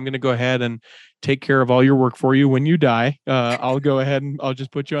church. I'm going to go ahead and take care of all your work for you when you die. I'll go ahead and I'll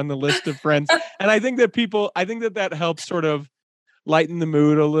just put you on the list of friends. And I think that that helps sort of lighten the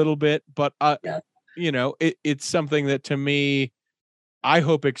mood a little bit, but it's something that to me, I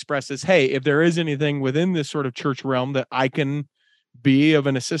hope expresses, hey, if there is anything within this sort of church realm that I can be of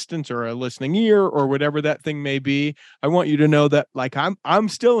an assistance or a listening ear or whatever that thing may be, I want you to know that like I'm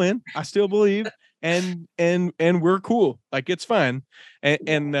still in, I still believe, and we're cool. Like it's fine.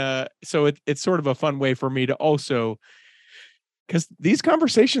 And so it's sort of a fun way for me to also Because these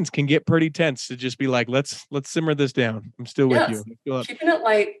conversations can get pretty tense to just be like, let's simmer this down. I'm still with you. Keeping it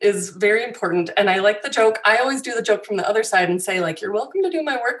light is very important. And I like the joke. I always do the joke from the other side and say, like, you're welcome to do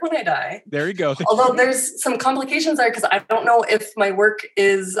my work when I die. There you go. Although there's some complications there because I don't know if my work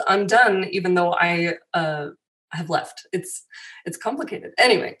is undone, even though I have left. It's complicated.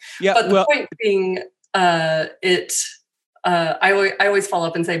 Anyway, yeah, but the point being, I always follow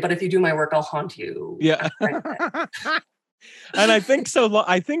up and say, but if you do my work, I'll haunt you. Yeah. And I think so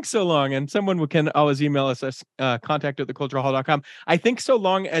long, and someone can always email us contact@theculturalhall.com. I think so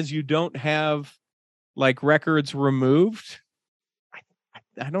long as you don't have like records removed,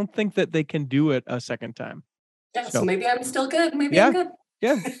 I don't think that they can do it a second time. Yeah, so maybe I'm still good. Maybe I'm good.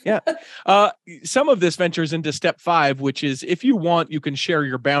 Yeah. Some of this ventures into step 5, which is if you want, you can share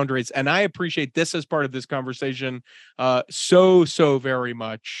your boundaries. And I appreciate this as part of this conversation so very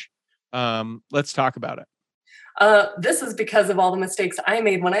much. Let's talk about it. This is because of all the mistakes I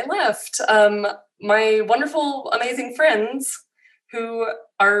made when I left. My wonderful, amazing friends, who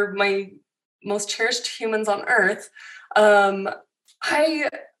are my most cherished humans on earth, I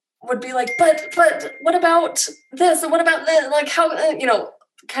would be like, but what about this? And what about this? Like how,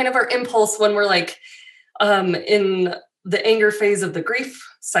 kind of our impulse when we're like in the anger phase of the grief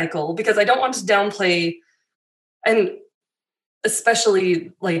cycle, because I don't want to downplay, and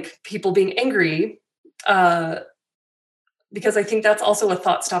especially like people being angry, because I think that's also a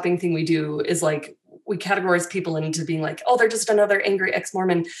thought stopping thing we do is like, we categorize people into being like, oh, they're just another angry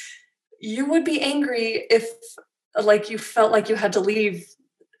ex-Mormon. You would be angry if like you felt like you had to leave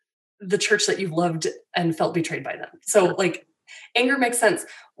the church that you loved and felt betrayed by them. So like anger makes sense.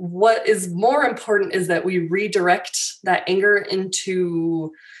 What is more important is that we redirect that anger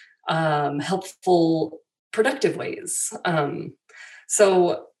into helpful, productive ways.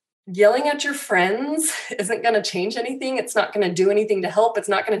 So yelling at your friends isn't going to change anything. It's not going to do anything to help. It's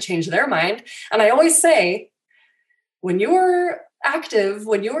not going to change their mind. And I always say, when you were active,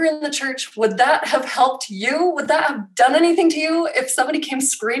 when you were in the church, would that have helped you? Would that have done anything to you if somebody came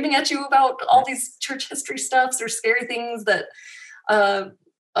screaming at you about all these church history stuffs or scary things that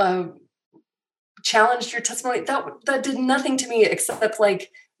challenged your testimony? That did nothing to me except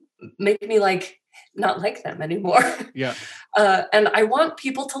like make me like not like them anymore. Yeah. And I want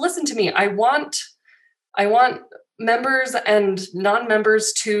people to listen to me. I want members and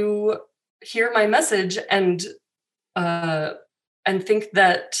non-members to hear my message and think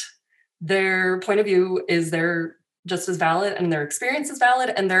that their point of view is they're just as valid and their experience is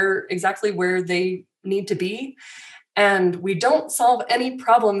valid and they're exactly where they need to be. And we don't solve any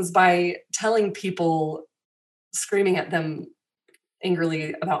problems by telling people, screaming at them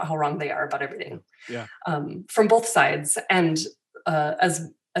angrily about how wrong they are about everything. Yeah. From both sides. And as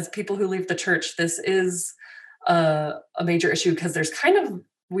people who leave the church, this is a major issue because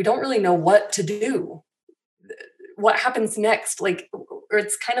we don't really know what to do. What happens next? Like, or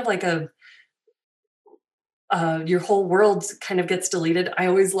it's kind of like your whole world kind of gets deleted. I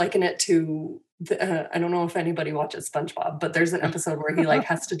always liken it to, I don't know if anybody watches SpongeBob, but there's an episode where he like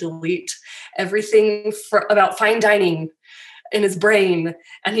has to delete everything about fine dining in his brain,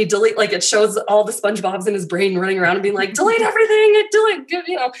 and he it shows all the SpongeBobs in his brain running around and being like, delete everything,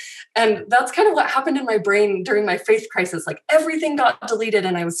 and that's kind of what happened in my brain during my faith crisis. Like everything got deleted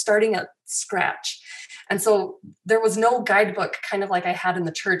and I was starting at scratch. And so there was no guidebook kind of like I had in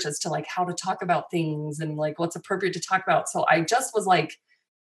the church as to like how to talk about things and like what's appropriate to talk about. So I just was like,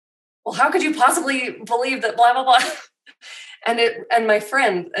 well, how could you possibly believe that blah, blah, blah. And my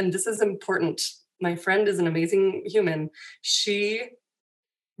friend, and this is important, my friend is an amazing human. She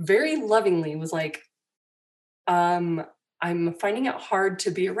very lovingly was like, I'm finding it hard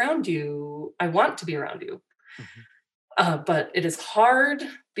to be around you. I want to be around you. Mm-hmm. But it is hard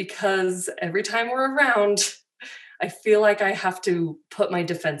because every time we're around, I feel like I have to put my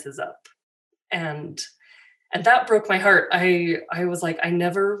defenses up. And that broke my heart. I was like, I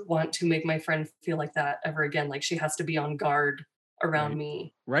never want to make my friend feel like that ever again. Like she has to be on guard around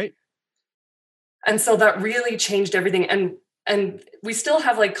me. Right. And so that really changed everything. And we still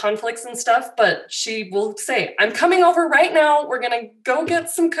have like conflicts and stuff, but she will say, I'm coming over right now. We're going to go get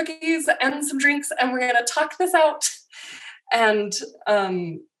some cookies and some drinks and we're going to talk this out. And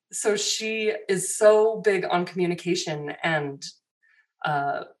so she is so big on communication. And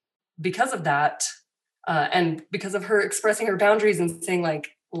because of that, and because of her expressing her boundaries and saying like,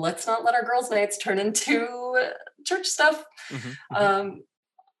 let's not let our girls' nights turn into church stuff. Mm-hmm.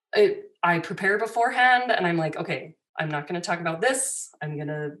 I prepare beforehand and I'm like, okay, I'm not going to talk about this.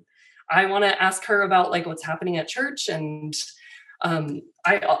 I want to ask her about like what's happening at church. And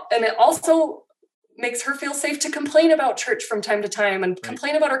it also makes her feel safe to complain about church from time to time and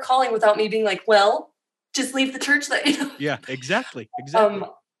complain about her calling without me being like, well, just leave the church. That, Yeah, exactly.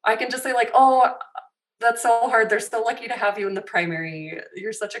 I can just say like, oh, that's so hard. They're so lucky to have you in the primary.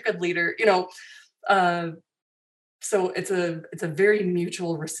 You're such a good leader, so it's a very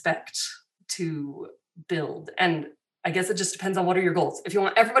mutual respect to build. And I guess it just depends on what are your goals. If you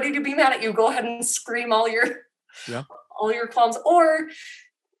want everybody to be mad at you, go ahead and scream all your qualms, or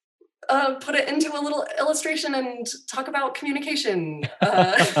put it into a little illustration and talk about communication.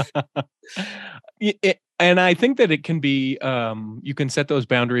 And I think that it can be, you can set those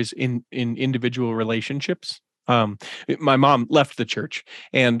boundaries in individual relationships. My mom left the church,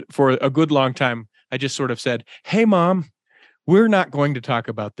 and for a good long time, I just sort of said, "Hey, Mom, we're not going to talk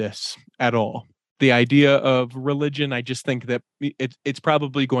about this at all." The idea of religion, I just think that it's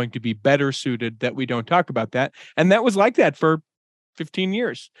probably going to be better suited that we don't talk about that. And that was like that for 15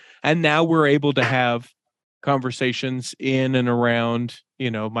 years. And now we're able to have conversations in and around,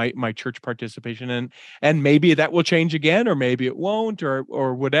 my church participation, and maybe that will change again, or maybe it won't,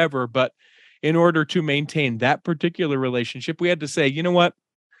 or whatever. But in order to maintain that particular relationship, we had to say, you know what,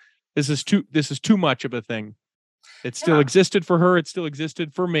 this is too much of a thing. It still existed for her. It still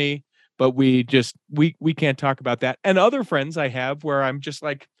existed for me, but we can't talk about that. And other friends I have where I'm just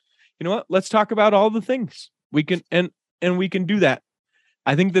like, you know what, let's talk about all the things we can, and we can do that.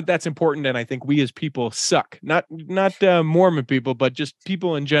 I think that that's important. And I think we as people suck, not Mormon people, but just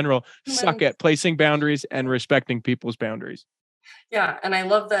people in general suck at placing boundaries and respecting people's boundaries. Yeah. And I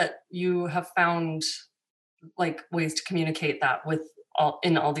love that you have found like ways to communicate that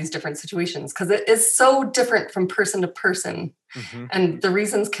in all these different situations, because it is so different from person to person. Mm-hmm. And the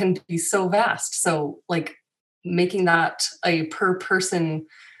reasons can be so vast. So like making that a per person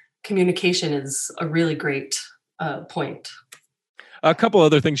communication is a really great point. A couple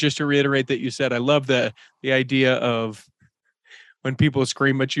other things just to reiterate that you said. I love the idea of when people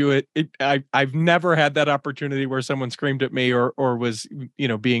scream at you. I've never had that opportunity where someone screamed at me or was,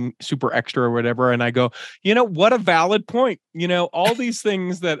 being super extra or whatever. And I go, what a valid point. All these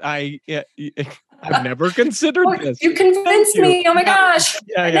things that I've never considered this. You convinced me. Oh my gosh.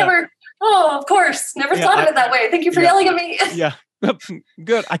 I never. Oh, of course. Never thought of it that way. Thank you for yelling at me. Yeah.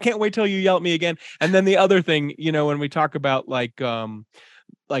 Good. I can't wait till you yell at me again. And then the other thing, when we talk about like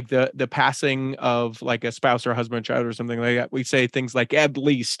the passing of like a spouse or husband, child or something like that, we say things like "at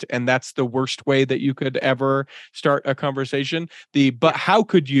least," and that's the worst way that you could ever start a conversation. But how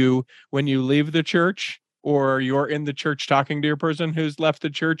could you, when you leave the church or you're in the church talking to your person who's left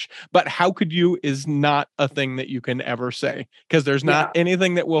the church, but how could you is not a thing that you can ever say, because there's not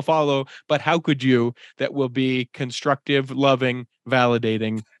anything that will follow. But how could you that will be constructive, loving,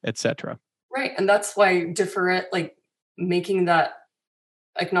 validating, etc. Right. And that's why making that,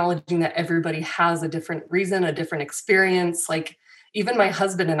 acknowledging that everybody has a different reason, a different experience. Like even my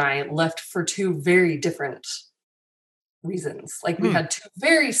husband and I left for two very different reasons. Like we had two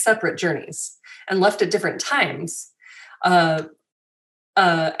very separate journeys and left at different times. Both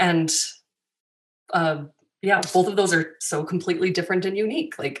of those are so completely different and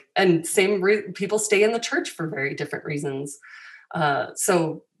unique. Like, and people stay in the church for very different reasons.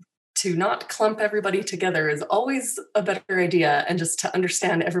 So to not clump everybody together is always a better idea. And just to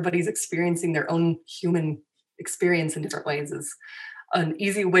understand everybody's experiencing their own human experience in different ways is an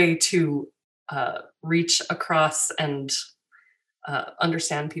easy way to reach across and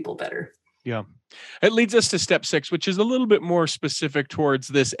understand people better. Yeah. It leads us to step 6, which is a little bit more specific towards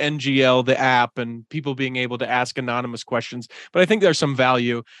this NGL, the app, and people being able to ask anonymous questions. But I think there's some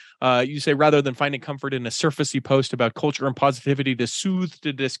value. You say, rather than finding comfort in a surfacey post about culture and positivity to soothe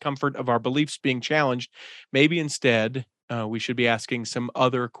the discomfort of our beliefs being challenged, maybe instead we should be asking some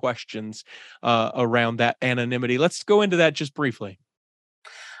other questions around that anonymity. Let's go into that just briefly.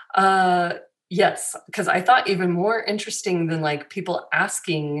 Yes, because I thought even more interesting than like people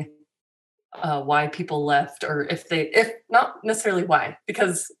asking why people left, or if not necessarily why,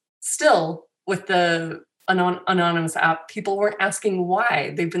 because still with the anonymous app, people weren't asking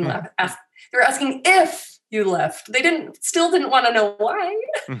why. They've been they're asking if you left. They still didn't want to know why.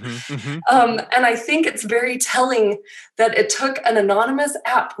 And I think it's very telling that it took an anonymous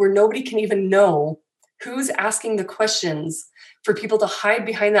app where nobody can even know who's asking the questions for people to hide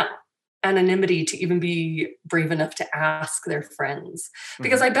behind that anonymity to even be brave enough to ask their friends.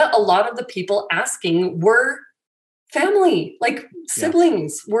 Because I bet a lot of the people asking were family, like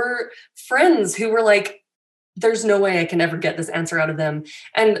siblings, were friends who were like, there's no way I can ever get this answer out of them.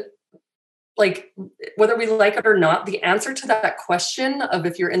 And like, whether we like it or not, the answer to that question of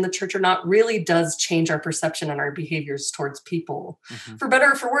if you're in the church or not really does change our perception and our behaviors towards people, for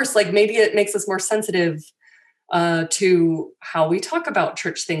better or for worse. Like, maybe it makes us more sensitive to how we talk about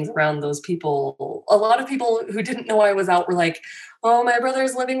church things around those people. A lot of people who didn't know I was out were like, oh, my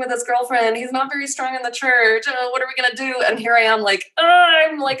brother's living with his girlfriend. He's not very strong in the church. What are we going to do? And here I am, like,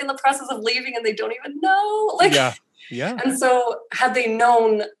 I'm like in the process of leaving and they don't even know. Like, yeah. And so had they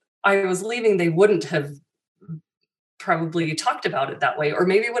known I was leaving, they wouldn't have probably talked about it that way, or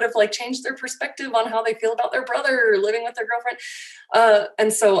maybe would have like changed their perspective on how they feel about their brother living with their girlfriend.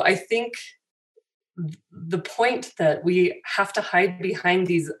 And so I think the point that we have to hide behind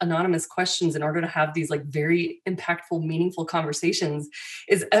these anonymous questions in order to have these like very impactful, meaningful conversations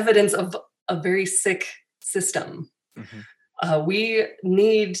is evidence of a very sick system. We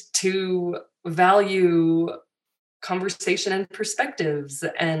need to value conversation and perspectives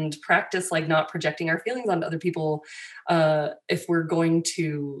and practice like not projecting our feelings onto other people if we're going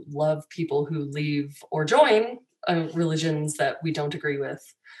to love people who leave or join religions that we don't agree with.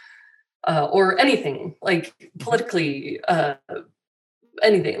 Or anything like politically,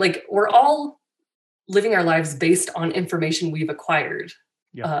 anything. Like, we're all living our lives based on information we've acquired.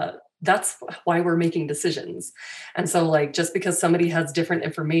 That's why we're making decisions. And so like, just because somebody has different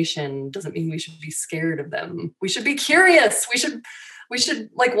information doesn't mean we should be scared of them. We should be curious. We should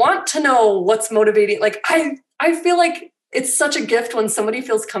like want to know what's motivating. Like, I feel like it's such a gift when somebody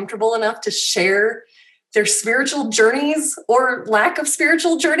feels comfortable enough to share their spiritual journeys or lack of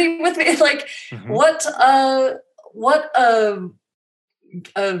spiritual journey with me. Like, what a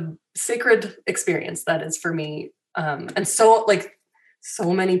sacred experience that is for me. And so like,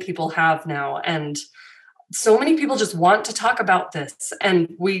 so many people have now, and so many people just want to talk about this.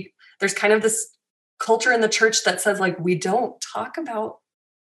 And there's kind of this culture in the church that says like, we don't talk about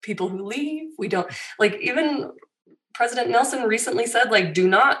people who leave. We don't, like, even President Nelson recently said, like, do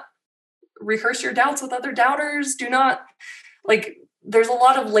not rehearse your doubts with other doubters. Do not, like, there's a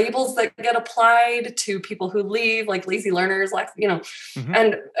lot of labels that get applied to people who leave, like lazy learners, like,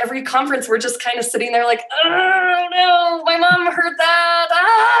 and every conference we're just kind of sitting there like, oh no, my mom heard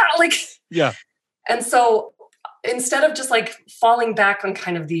that. Like, yeah. And so instead of just like falling back on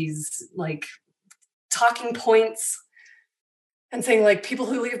kind of these like talking points and saying like, people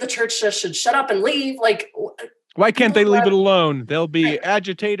who leave the church just should shut up and leave. Like, why can't they leave it alone? They'll be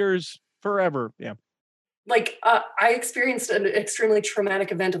agitators forever. Yeah. Like, I experienced an extremely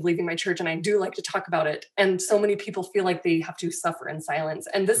traumatic event of leaving my church, and I do like to talk about it. And so many people feel like they have to suffer in silence.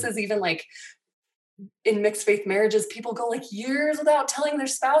 And this is even like in mixed faith marriages, people go like years without telling their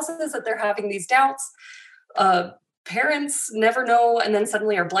spouses that they're having these doubts. Parents never know, and then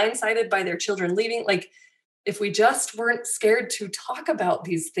suddenly are blindsided by their children leaving. Like, if we just weren't scared to talk about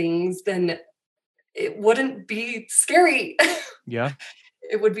these things, then it wouldn't be scary. Yeah.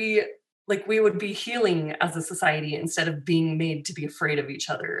 It would be like, we would be healing as a society instead of being made to be afraid of each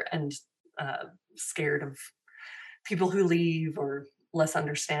other and scared of people who leave, or less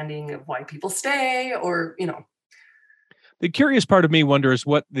understanding of why people stay, or, The curious part of me wonders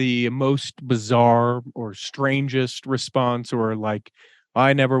what the most bizarre or strangest response, or like,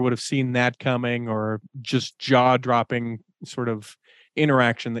 I never would have seen that coming, or just jaw-dropping sort of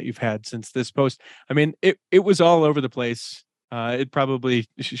interaction that you've had since this post. I mean, it was all over the place. It probably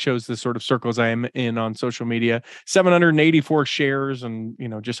shows the sort of circles I am in on social media. 784 shares and,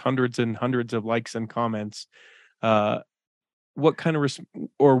 just hundreds and hundreds of likes and comments. What kind of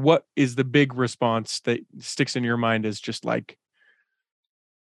or what is the big response that sticks in your mind as just like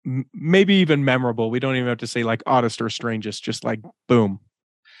maybe even memorable? We don't even have to say like oddest or strangest, just like boom.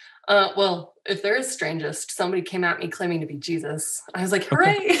 Well, if there is strangest, somebody came at me claiming to be Jesus. I was like,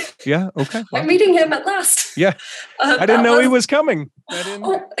 hooray! Okay. Yeah, okay. I'm meeting him at last. Yeah, I didn't know he was coming.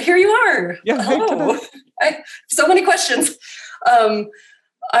 Oh, here you are. Yeah, hello. So many questions.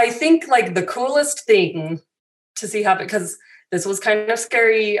 I think like the coolest thing to see happen, because this was kind of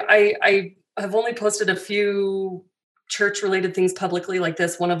scary. I have only posted a few church-related things publicly like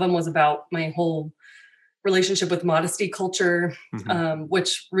this. One of them was about my whole relationship with modesty culture,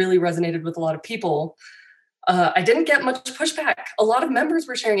 which really resonated with a lot of people. I didn't get much pushback. A lot of members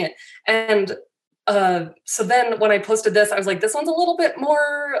were sharing it. And so then when I posted this, I was like, this one's a little bit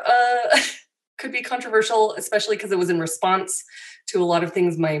more, could be controversial, especially because it was in response to a lot of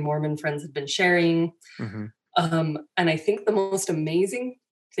things my Mormon friends had been sharing. And I think the most amazing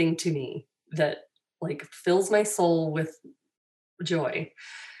thing to me that like fills my soul with joy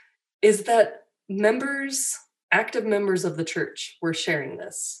is that active members of the church were sharing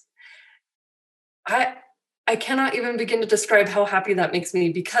this. I cannot even begin to describe how happy that makes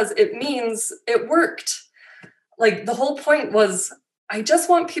me, because it means it worked. Like, the whole point was, I just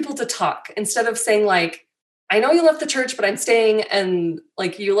want people to talk instead of saying like, I know you left the church, but I'm staying, and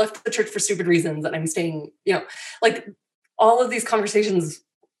like, you left the church for stupid reasons and I'm staying, like, all of these conversations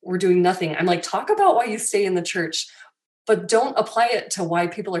were doing nothing. I'm like, talk about why you stay in the church, but don't apply it to why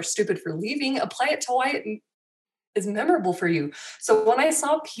people are stupid for leaving. Apply it to why it is memorable for you. So when I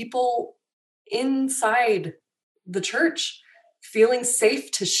saw people inside the church feeling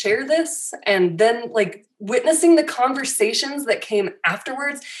safe to share this, and then like witnessing the conversations that came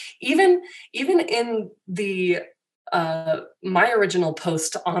afterwards, even in the my original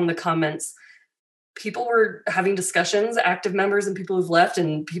post on the comments, people were having discussions, active members and people who've left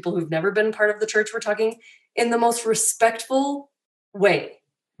and people who've never been part of the church were talking in the most respectful way.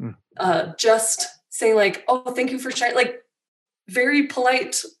 Just saying like, oh, thank you for sharing, like very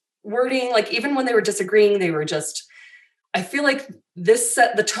polite wording. Like, even when they were disagreeing, they were just, I feel like this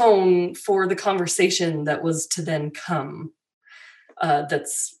set the tone for the conversation that was to then come.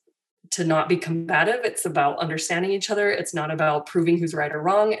 That's to not be combative. It's about understanding each other. It's not about proving who's right or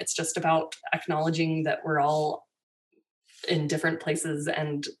wrong. It's just about acknowledging that we're all in different places.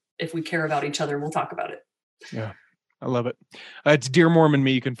 And if we care about each other, we'll talk about it. Yeah. I love it. It's Dear Mormon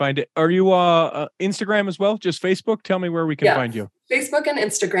Me. You can find it. Are you Instagram as well? Just Facebook? Tell me where we can find you. Facebook and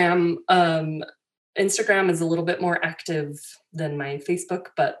Instagram. Instagram is a little bit more active than my Facebook,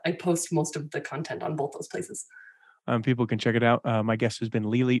 but I post most of the content on both those places. People can check it out. My guest has been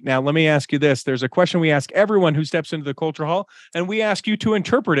Lily. Now, let me ask you this. There's a question we ask everyone who steps into the Culture Hall, and we ask you to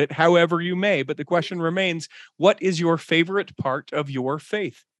interpret it however you may. But the question remains, what is your favorite part of your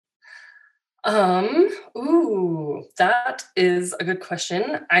faith? That is a good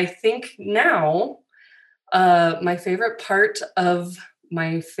question. I think now, my favorite part of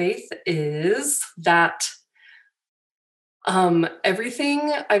my faith is that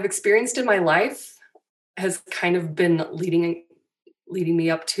everything I've experienced in my life has kind of been leading me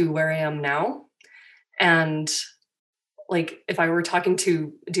up to where I am now. And like, if I were talking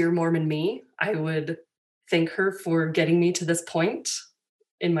to Dear Mormon Me, I would thank her for getting me to this point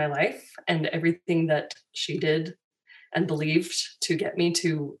in my life and everything that she did and believed to get me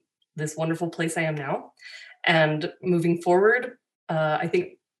to this wonderful place I am now. And moving forward, I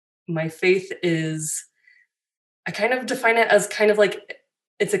think my faith is, I kind of define it as kind of like,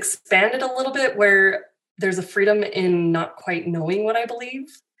 it's expanded a little bit, where there's a freedom in not quite knowing what I believe.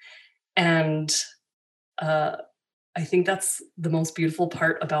 And I think that's the most beautiful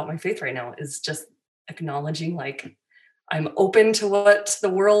part about my faith right now, is just acknowledging like, I'm open to what the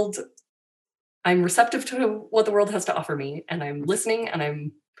world, I'm receptive to what the world has to offer me, and I'm listening, and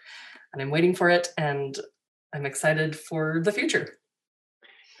I'm waiting for it, and I'm excited for the future.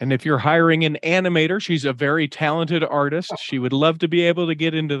 And if you're hiring an animator, she's a very talented artist. She would love to be able to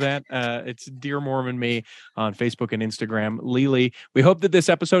get into that. It's Dear Mormon Me on Facebook and Instagram. Lily, we hope that this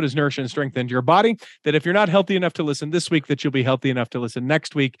episode has nourished and strengthened your body, that if you're not healthy enough to listen this week, that you'll be healthy enough to listen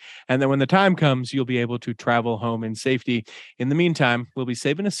next week. And then when the time comes, you'll be able to travel home in safety. In the meantime, we'll be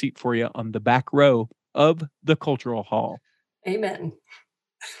saving a seat for you on the back row of the Cultural Hall. Amen.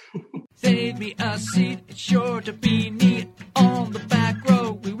 Save me a seat, it's sure to be neat on the back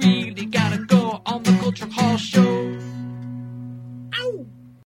row. We really gotta go on the Culture Hall show.